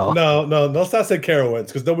as well. No, let's not say Carowinds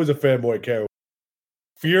because nobody's a fanboy of Carowinds.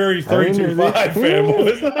 Fury 325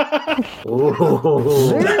 fanboys.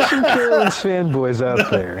 There's some Carowinds fanboys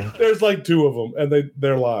out there. There's like two of them, and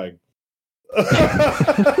they're lying.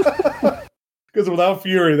 Because without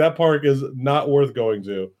Fury, that park is not worth going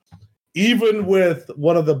to. Even with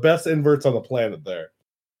one of the best inverts on the planet there.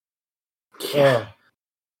 Yeah.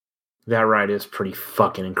 That ride is pretty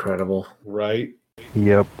fucking incredible. Right?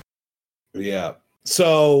 Yep. Yeah.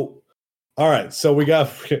 So, all right. So we got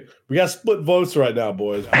split votes right now,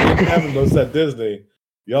 boys. Kevin both said Disney.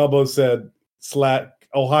 Y'all both said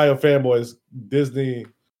Ohio fanboys, Disney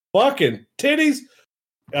fucking titties.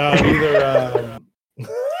 Either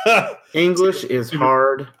English is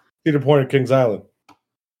hard. Cedar Point or Kings Island.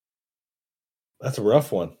 That's a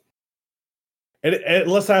rough one. And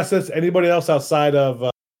let's ask this: anybody else outside of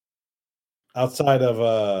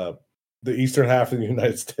the eastern half of the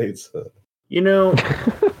United States? You know,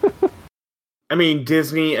 I mean,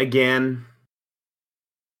 Disney again.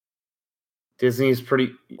 Disney's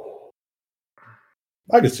pretty.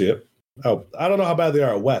 I can see it. Oh, I don't know how bad they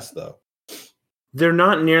are at West though. They're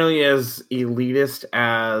not nearly as elitist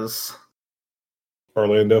as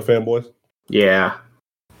Orlando fanboys. Yeah.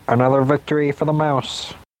 Another victory for the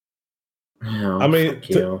mouse. Oh, I mean,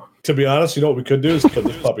 to be honest, you know what we could do is cut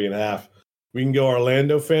this puppy in half. We can go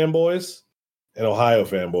Orlando fanboys and Ohio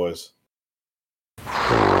fanboys.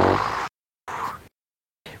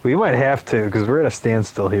 We might have to because we're at a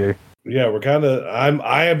standstill here. Yeah, we're kind of.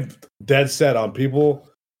 I am dead set on people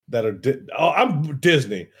that are. I'm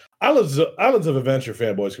Disney. Islands of Adventure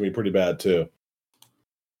fanboys can be pretty bad too.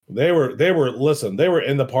 They were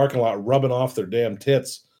in the parking lot rubbing off their damn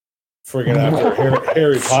tits, friggin' after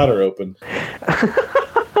Harry Potter opened.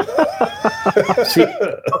 See,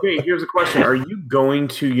 okay, here's a question: are you going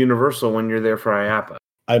to Universal when you're there for IAPA?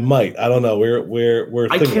 I might. I don't know. We're.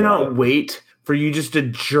 I cannot wait for you just to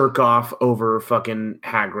jerk off over fucking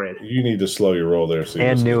Hagrid. You need to slow your roll there.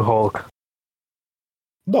 And New Hulk.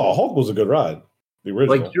 No, Hulk was a good ride. The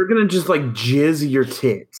original. Like you're gonna just like jizz your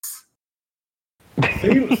tits.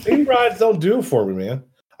 Theme rides don't do it for me, man.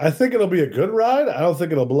 I think it'll be a good ride. I don't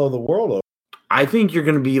think it'll blow the world over. I think you're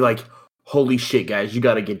gonna be like, holy shit, guys, you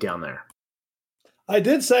got to get down there. I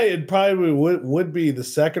did say it probably would be the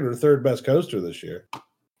second or third best coaster this year.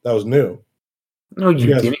 That was new. No,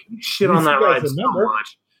 you didn't. You shit on that ride so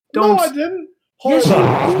much. Don't. No, I didn't. Hold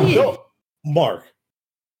on. No. Mark.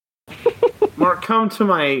 Mark, come to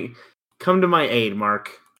my aid,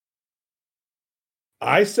 Mark.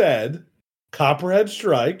 I said Copperhead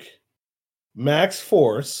Strike, Max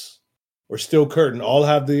Force, or Steel Curtain all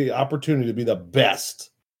have the opportunity to be the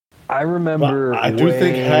best. I remember. But I do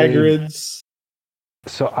think Hagrid's.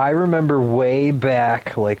 So I remember way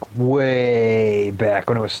back when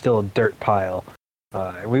it was still a dirt pile.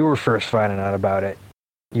 We were first finding out about it.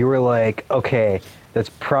 You were like, okay, that's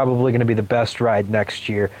probably going to be the best ride next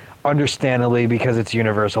year. Understandably, because it's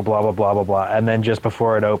Universal, blah, blah, blah, blah, blah. And then just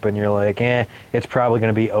before it opened, you're like, it's probably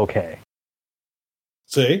going to be okay.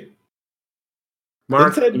 See?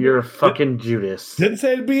 Mark, you're a fucking Judas. Didn't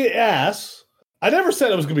say it'd be ass. I never said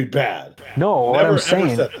it was going to be bad. No, what Never, I'm saying.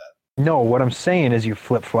 ever said that. No, what I'm saying is you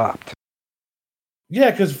flip flopped. Yeah,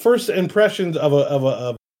 because first impressions of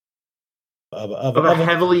a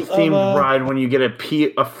heavily themed ride when you get a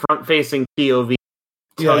front facing POV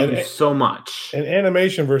tell you so much. And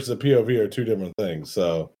animation versus a POV are two different things.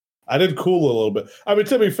 So I did cool a little bit. I mean,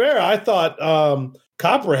 to be fair, I thought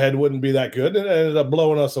Copperhead wouldn't be that good, and it ended up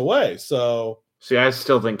blowing us away. So see, I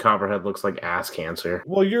still think Copperhead looks like ass cancer.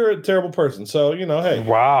 Well, you're a terrible person, so hey.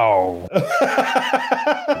 Wow.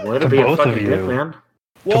 Way to be a fucking dick, man.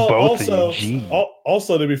 Well,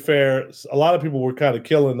 also to be fair, a lot of people were kind of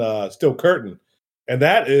killing Steel Curtain, and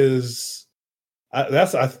I think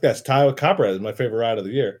that's Tyler Copperhead is my favorite ride of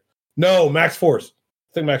the year. No, Max Force.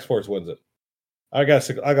 I think Max Force wins it. I got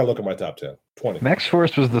to look at my top 10. 20. Max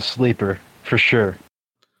Force was the sleeper for sure.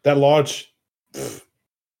 That launch, let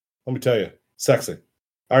me tell you, sexy.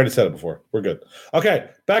 I already said it before. We're good. Okay,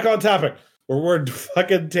 back on topic. We're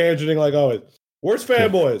fucking tangenting like always. Worst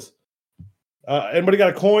fanboys. Anybody got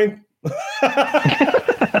a coin?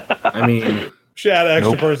 I mean, should add an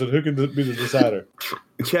extra person. Who can be the decider?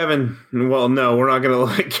 Kevin. Well, no, we're not going to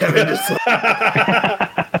let Kevin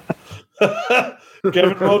decide.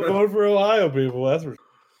 Kevin won't vote for Ohio people. That's for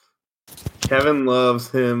Kevin loves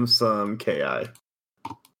him some KI.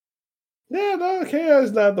 Yeah, no, KI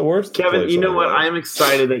is not the worst. Kevin, you know what? I am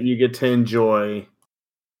excited that you get to enjoy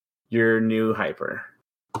your new hyper.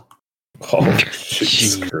 Oh,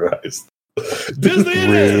 Jesus Christ. Disney it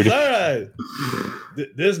is. All right.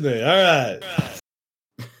 Disney. All right.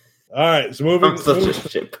 All right. So moving. I'm such a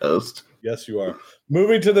shit post. Yes, you are.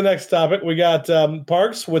 Moving to the next topic, we got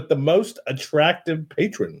parks with the most attractive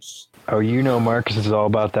patrons. Oh, you know, Marcus is all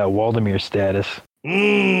about that Waldemir status.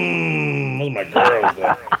 Those are my girls.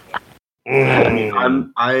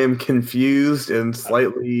 I am confused and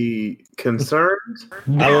slightly concerned.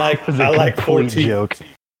 I like 14 joke.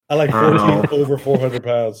 I like 14 over 400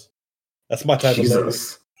 pounds. That's my type of lady.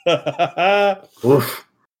 Oof.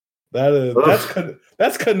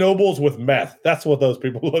 That's Knobles with meth. That's what those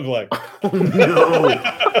people look like. Oh no!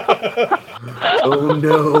 Oh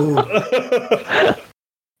no!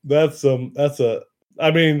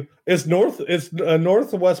 I mean, it's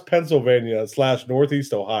northwest Pennsylvania /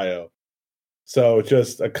 northeast Ohio. So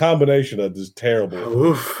just a combination of just terrible.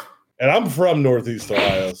 Oof. And I'm from northeast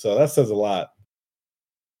Ohio, so that says a lot.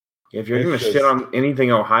 If you're going to shit on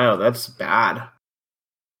anything Ohio, that's bad.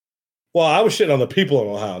 Well, I was shitting on the people in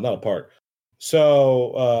Ohio, not a park.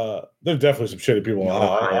 So there's definitely some shitty people in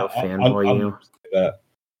Ohio. Fanboy, you. That.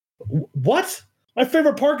 What? My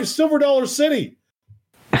favorite park is Silver Dollar City.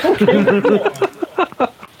 I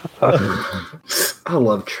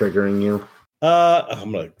love triggering you.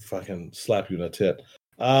 I'm gonna fucking slap you in the tit.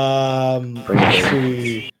 Let's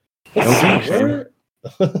see.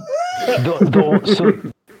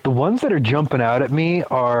 The ones that are jumping out at me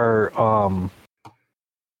are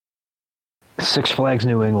Six Flags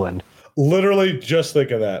New England. Literally just think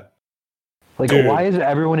of that. Like, dude, why is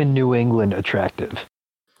everyone in New England attractive?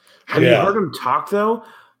 Have you heard him talk, though?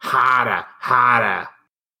 Hotta.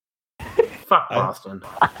 Fuck Boston.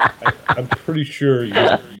 I'm pretty sure you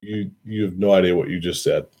have no idea what you just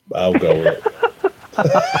said. I'll go with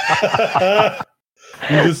it.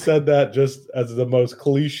 You just said that just as the most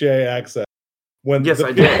cliche accent. Yes,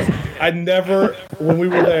 I did. I never, when we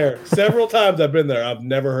were there, several times I've been there, I've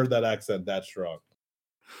never heard that accent that strong.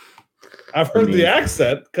 I've heard the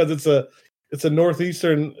accent because it's a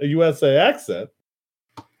northeastern USA accent,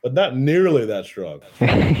 but not nearly that strong.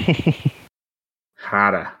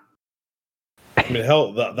 Hotta. I mean,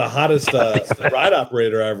 hell, the hottest ride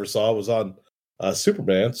operator I ever saw was on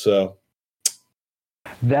Superman. So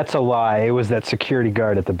that's a lie. It was that security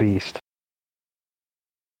guard at the Beast.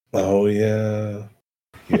 Oh yeah.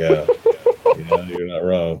 You're not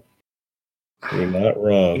wrong. You're not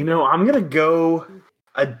wrong. You know, I'm gonna go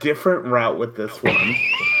a different route with this one.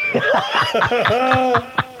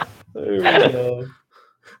 There we go.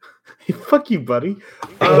 Hey, fuck you, buddy.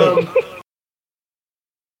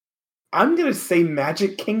 I'm gonna say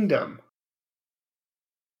Magic Kingdom.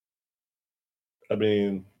 I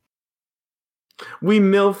mean, we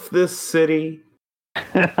MILF this city.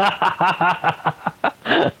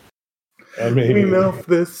 We MILF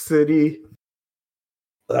this city.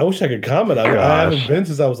 I wish I could comment. I haven't been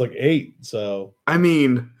since I was like 8. So I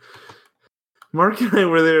mean, Mark and I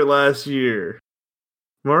were there last year.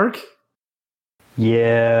 Mark?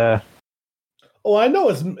 Yeah. Oh, I know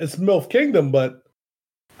it's MILF Kingdom, but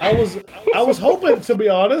I was hoping, to be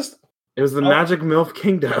honest. It was the Magic MILF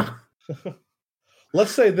Kingdom.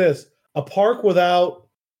 Let's say this: a park without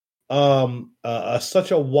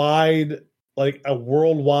such a wide, like a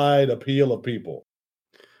worldwide appeal of people.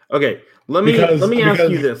 Okay, let me ask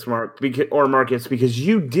you this, Marcus, because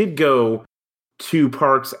you did go to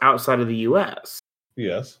parks outside of the U.S.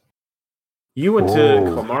 Yes. You went to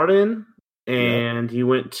Clomartin, and you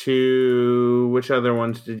went to which other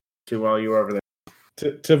ones did you do while you were over there?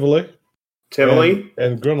 Tivoli.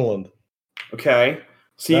 And Grunland. Okay,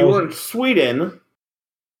 so you were in Sweden.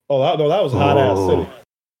 Oh, that was a hot ass city.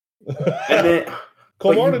 And then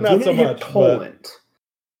Clomartin, not so much. Poland.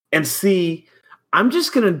 And see, I'm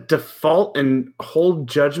just going to default and hold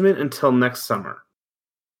judgment until next summer.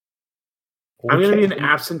 I'm going to be an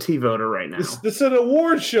absentee voter right now. This is an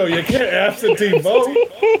award show. You can't absentee vote.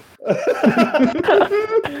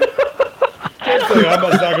 Can't say I'm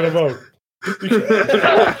not going to vote. You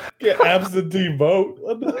can't absentee vote.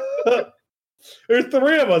 There's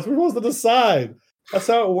three of us. We're supposed to decide. That's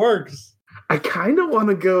how it works. I kind of want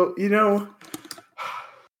to go,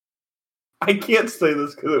 I can't say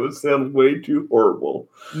this because it would sound way too horrible.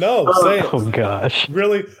 No, say it. Oh, gosh.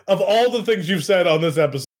 Really? Of all the things you've said on this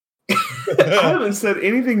episode. I haven't said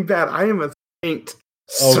anything bad. I am a saint,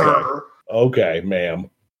 sir. Okay, ma'am.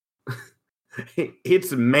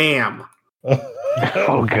 It's ma'am.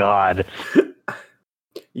 Oh, God.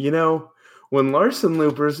 When Larson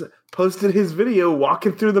Loopers posted his video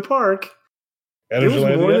walking through the park, it was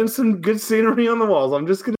more than some good scenery on the walls. I'm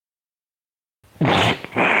just going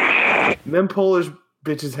to... Them Polish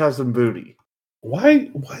bitches have some booty. Why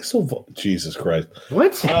so... Jesus Christ.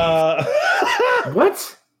 What?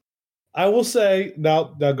 What? I will say, now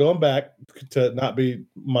going back to not be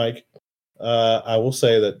Mike, I will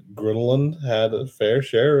say that Grunland had a fair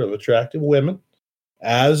share of attractive women,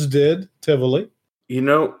 as did Tivoli.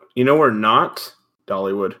 We're not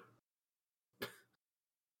Dollywood.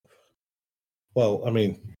 Well, I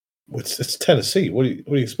mean, it's Tennessee. What do you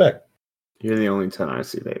expect? You're the only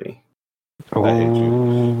Tennessee lady. I hate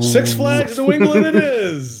you. Six Flags New England it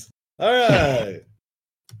is. All right.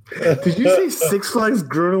 Did you say Six Flags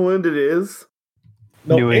Grunland it is?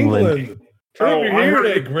 No, New England. Turn your ear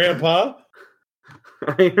today, Grandpa.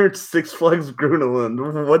 I heard Six Flags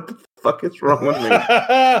Grunland. What the fuck is wrong with me?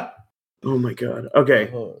 Oh my god.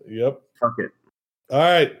 Okay. Yep. Fuck it. All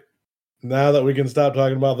right. Now that we can stop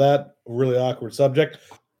talking about that really awkward subject.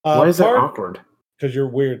 Why is that awkward? Because you're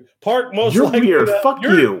weird. Park most you're likely weird. Fuck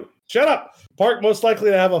you. Shut up. Park most likely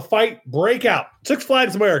to have a fight breakout. Six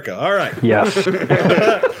Flags America. All right. Yes.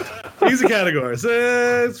 Easy category.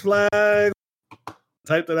 Six Flags.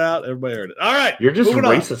 Typed it out. Everybody heard it. All right. You're just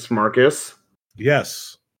racist, Marcus.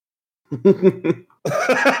 Yes.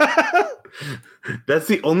 That's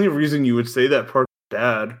the only reason you would say that Park is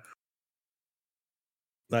bad.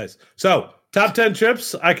 Nice. So, top 10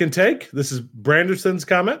 trips I can take. This is Branderson's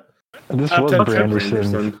comment. This was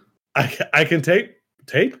Branderson. I can take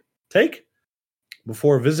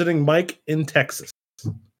before visiting Mike in Texas.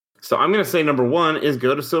 So I'm going to say number one is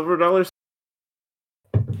go to Silver Dollar.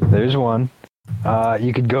 There's one.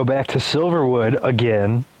 You could go back to Silverwood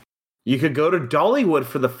again. You could go to Dollywood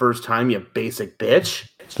for the first time, you basic bitch.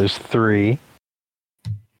 There's 3.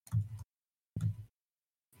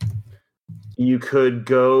 You could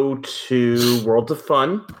go to World of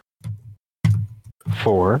Fun.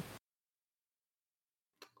 4.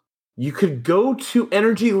 You could go to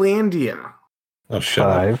Energylandia. Oh, shut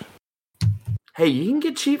 5. Up. Hey, you can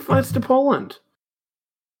get cheap flights to Poland.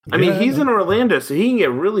 I mean, he's in Orlando, so he can get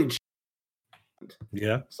really cheap.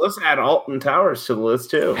 Yeah. So let's add Alton Towers to the list,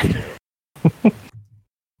 too.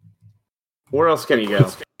 Where else can you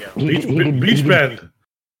go? Beach Bend.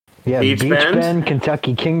 Yeah, Beach Bend,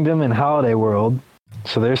 Kentucky Kingdom, and Holiday World.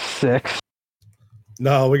 So there's 6.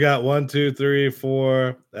 No, we got 1, 2, 3,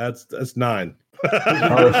 4. That's 9.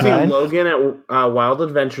 Let's see Logan at Wild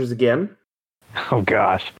Adventures again. Oh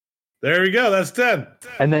gosh. There we go. That's 10.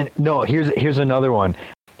 And then here's another one.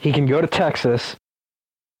 He can go to Texas,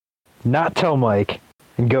 not tell Mike,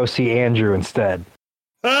 and go see Andrew instead.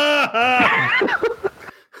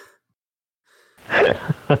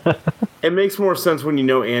 It makes more sense when you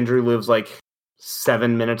know Andrew lives like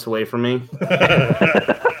 7 minutes away from me.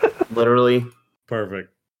 Literally. Perfect.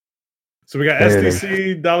 So we got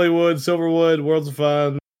SDC, Dollywood, Silverwood, Worlds of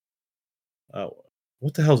Fun.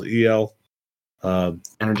 What the hell's EL?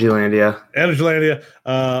 Energylandia.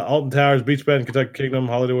 Alton Towers, Beach Bend, Kentucky Kingdom,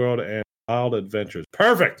 Holiday World, and Wild Adventures.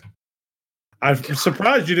 Perfect. I'm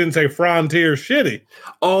surprised you didn't say Frontier Shitty.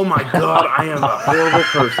 Oh my god, I am a horrible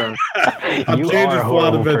person. I'm changing for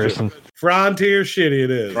Wild Adventures. Frontier Shitty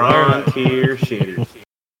it is. Frontier Shitty.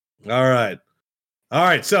 All right.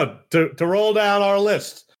 So to roll down our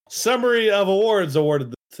list, summary of awards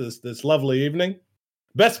awarded this lovely evening.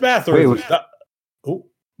 Best bathrooms.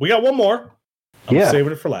 We got one more. I'm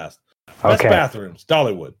saving it for last. Best bathrooms.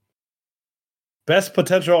 Dollywood. Best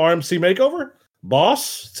potential RMC makeover.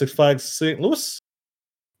 Boss. Six Flags St. Louis.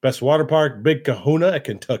 Best water park. Big Kahuna at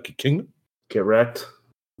Kentucky Kingdom. Get wrecked.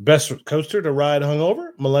 Best coaster to ride hungover.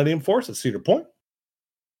 Millennium Force at Cedar Point.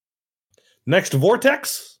 Next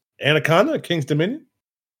Vortex. Anaconda at King's Dominion.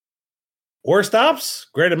 Worst Ops.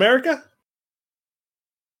 Great America.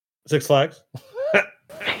 Six Flags.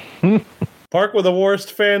 Park with the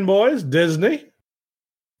worst fanboys. Disney.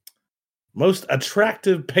 Most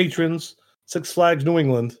attractive patrons. Six Flags New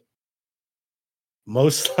England.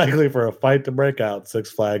 Most likely for a fight to break out.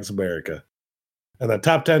 Six Flags America. And the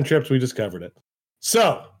top 10 trips, we just covered it.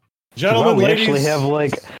 So, gentlemen, we ladies. actually have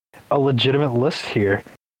like a legitimate list here.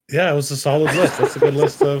 Yeah, it was a solid list. That's a good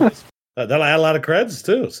list of. That'll add a lot of creds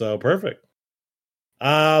too. So perfect.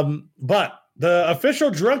 But the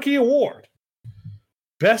official Drunky Award,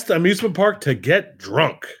 best amusement park to get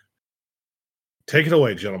drunk. Take it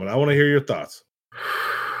away, gentlemen. I want to hear your thoughts.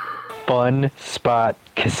 Fun Spot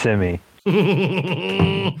Kissimmee. Because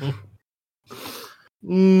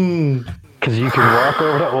you can walk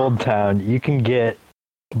over to Old Town, you can get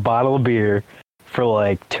a bottle of beer for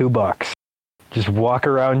like $2. Just walk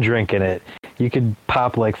around drinking it. You could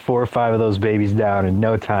pop like 4 or 5 of those babies down in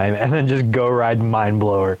no time, and then just go ride Mind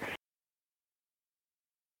Blower.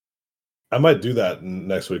 I might do that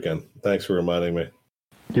next weekend. Thanks for reminding me.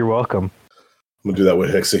 You're welcome. I'm gonna do that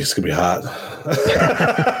with Hixie. It's gonna be hot.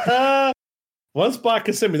 One Spot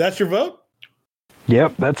Kissimmee. That's your vote?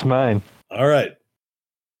 Yep, that's mine. All right,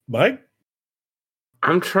 Mike.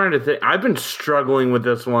 I'm trying to think. I've been struggling with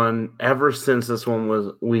this one ever since this one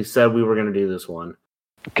was. We said we were going to do this one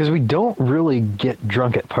because we don't really get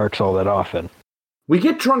drunk at parks all that often. We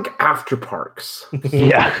get drunk after parks.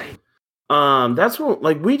 Yeah. That's what.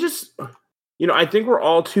 Like we just, I think we're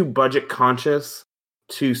all too budget conscious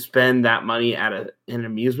to spend that money at an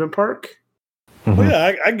amusement park. Mm-hmm. Well,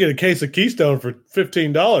 yeah, I can get a case of Keystone for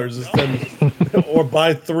 $15 or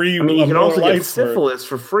buy 3. I mean, you can also get syphilis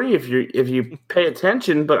for free if you pay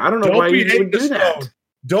attention, but I don't know why you would do that.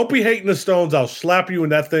 Don't be hating the stones. I'll slap you in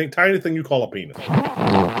that tiny thing you call a penis.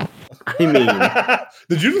 I mean,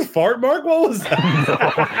 did you just fart, Mark? What was that? No,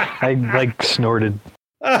 I snorted.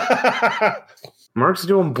 Mark's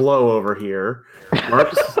doing blow over here.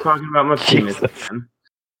 Mark's talking about my penis again.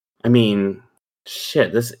 I mean,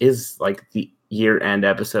 shit, this is like the year-end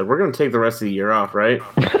episode. We're going to take the rest of the year off, right?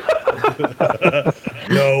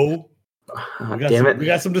 No. Damn it. We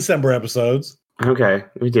got some December episodes. Okay,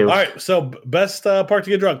 we do. All right, so best park to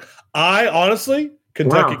get drunk. I honestly,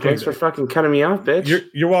 Kentucky Kingdom. Thanks for fucking cutting me off, bitch.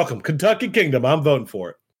 You're welcome. Kentucky Kingdom. I'm voting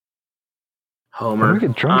for it. Homer. We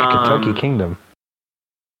get drunk at Kentucky Kingdom.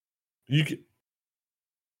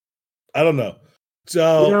 I don't know.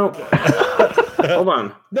 So hold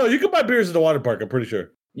on. No, you can buy beers at the water park. I'm pretty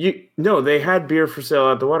sure. They had beer for sale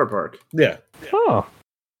at the water park. Yeah. Oh.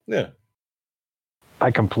 Yeah. I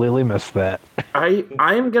completely missed that. I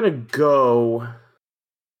am gonna go.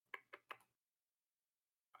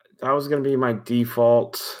 That was gonna be my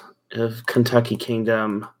default of Kentucky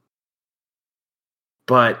Kingdom,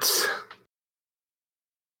 but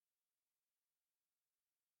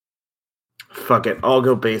fuck it, I'll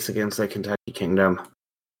go basic and say Kentucky Kingdom.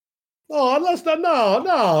 Oh, let's not.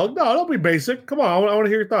 No, don't be basic. Come on, I want to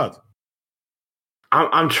hear your thoughts.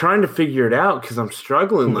 I'm trying to figure it out because I'm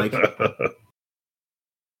struggling. Like,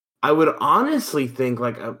 I would honestly think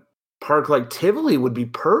like a park like Tivoli would be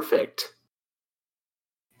perfect.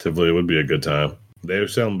 Tivoli would be a good time. They're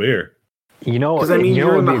selling beer. You know what would be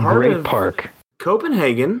a great park?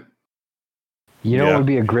 Copenhagen. What would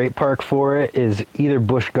be a great park for it is either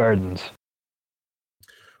Busch Gardens.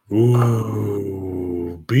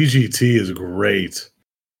 Ooh, BGT is great.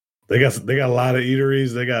 They got a lot of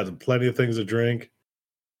eateries. They got plenty of things to drink.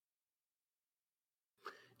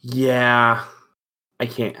 Yeah, I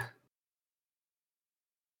can't.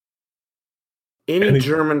 Any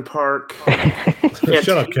German park. Shut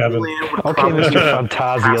up, Kevin. Okay, Mr.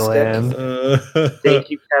 Phantasialand. Thank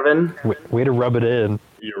you, Kevin. Way to rub it in.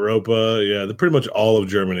 Europa, yeah, they're pretty much all of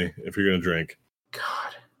Germany if you're going to drink.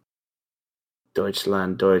 God.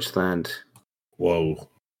 Deutschland. Whoa.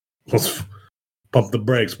 Let's pump the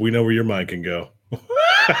brakes. We know where your mind can go.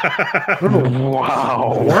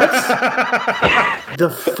 Wow. What? The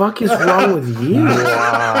fuck is wrong with you?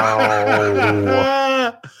 Wow.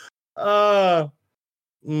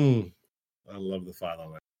 I love the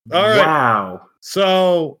fatherland. All right. Wow.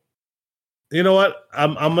 So, you know what?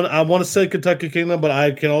 I want to say Kentucky Kingdom, but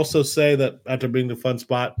I can also say that after being the fun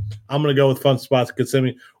spot, I'm going to go with fun spots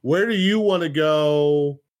Kissimmee. Where do you want to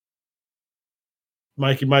go,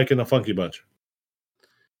 Mikey Mike and the Funky Bunch?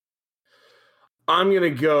 I'm going to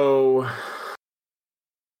go...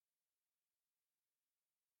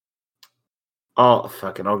 Oh,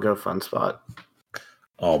 fuck it. I'll go Fun Spot.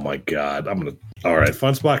 Oh, my God. All right.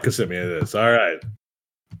 Fun Spot Kissimmee it is. All right.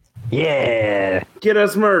 Yeah. Get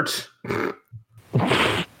us merch.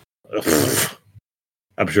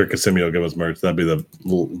 I'm sure Kissimmee will give us merch. That'd be the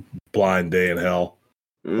little blind day in hell.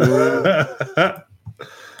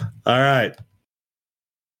 All right.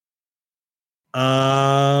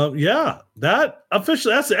 Yeah. That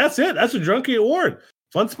officially that's it. That's a Drunky Award.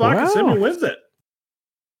 Fun Spot Kissimmee wins it.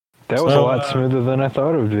 That was a lot smoother than I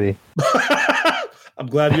thought it would be. I'm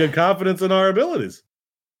glad you had confidence in our abilities.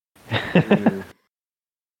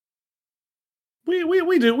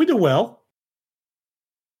 We do well.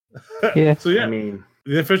 Yeah. So yeah, I mean,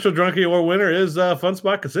 the official Drunky Award winner is Fun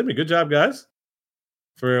Spot Kissimmee. Good job, guys,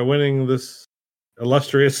 for winning this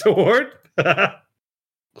illustrious award.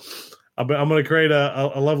 I'm going to create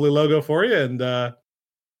a lovely logo for you and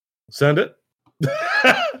send it.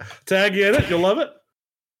 Tag you in it. You'll love it.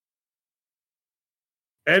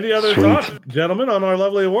 Any other thoughts, gentlemen, on our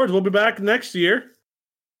lovely awards? We'll be back next year.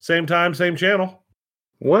 Same time, same channel.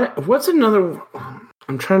 What's another...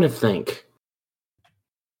 I'm trying to think.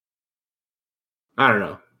 I don't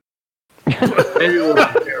know. Maybe we'll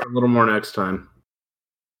prepare a little more next time.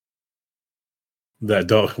 We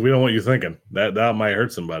don't want you thinking. That might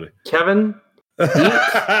hurt somebody. Kevin, eat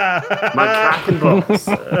my cock and balls.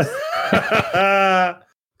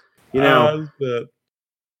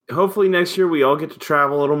 Hopefully next year we all get to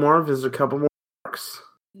travel a little more, visit a couple more parks.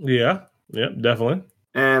 Yeah, definitely.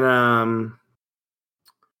 And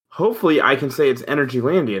hopefully I can say it's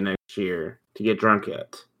Energylandia next year to get drunk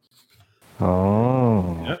at.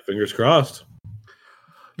 Oh. Yeah, fingers crossed.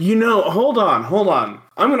 Hold on.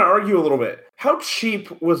 I'm going to argue a little bit. How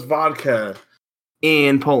cheap was vodka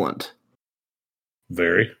in Poland?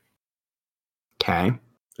 Very. Okay.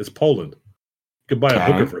 It's Poland. You could buy a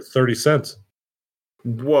hooker for 30 cents.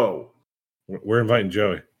 Whoa. We're inviting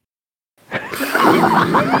Joey.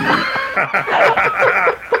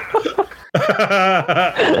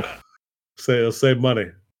 It'll save money.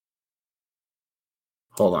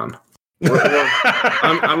 Hold on.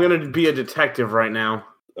 I'm going to be a detective right now.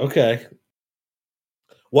 Okay.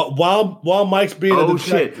 While Mike's being a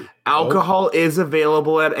detective. Shit. Alcohol is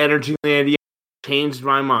available at Energylandia. Changed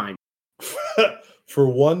my mind. For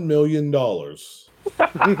 $1 million. Are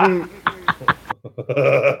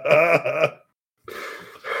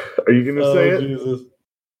you going to say it? Jesus.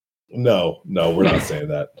 No, we're not saying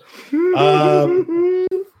that.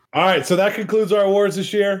 All right, so that concludes our awards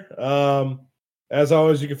this year. As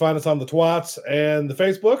always, you can find us on the Twats and the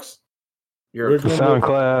Facebooks. The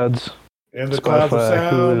SoundClouds. And the Clouds of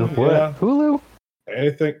Sound. Hulu. What? Yeah. Hulu?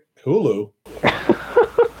 Anything. Hulu.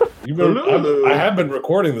 I have been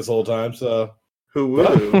recording this whole time, so.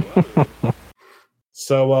 Hulu.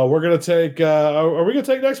 So we're going to take. Are we going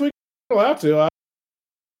to take next week? We'll have to.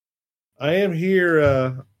 I am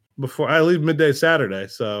here before I leave midday Saturday,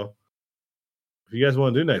 so if you guys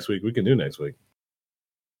want to do next week, we can do next week.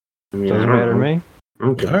 Doesn't matter to me.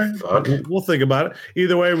 Okay. All right. We'll think about it.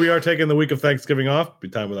 Either way, we are taking the week of Thanksgiving off. Be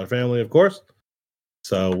time with our family, of course.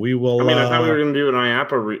 So we will. I thought we were going to do an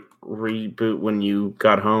IAPA reboot when you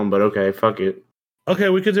got home, but okay, fuck it. Okay,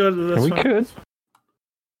 we could do it. That's fine. Could.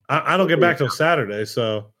 I don't get back till Saturday,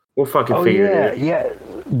 so we'll fucking figure it out. Yeah.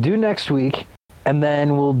 Do next week, and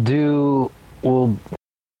then we'll do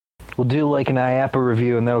like an IAPA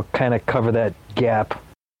review, and that'll kind of cover that gap.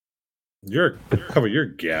 Cover your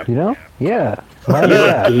gap. Yeah.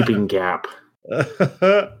 Gaping gap.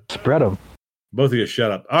 Spread them. Both of you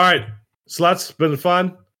shut up. All right. Sluts, been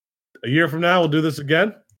fun. A year from now, we'll do this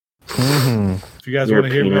again. Mm-hmm. If you guys want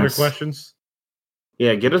to hear better questions.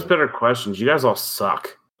 Yeah, get us better questions. You guys all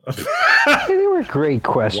suck. They were great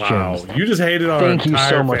questions. Wow. You just hated on Thank you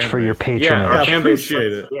so much for your patronage. Yeah, I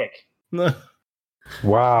appreciate it.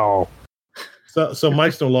 Wow. So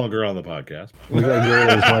Mike's no longer on the podcast. We gotta get rid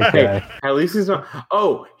of this Mike guy. At least he's not.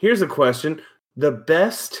 Oh, here's a question: the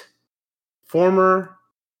best former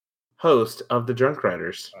host of the Drunk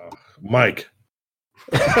Riders, Mike.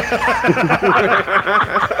 God,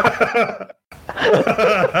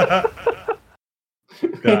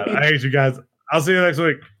 I hate you guys. I'll see you next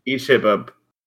week. Eat shit, bub.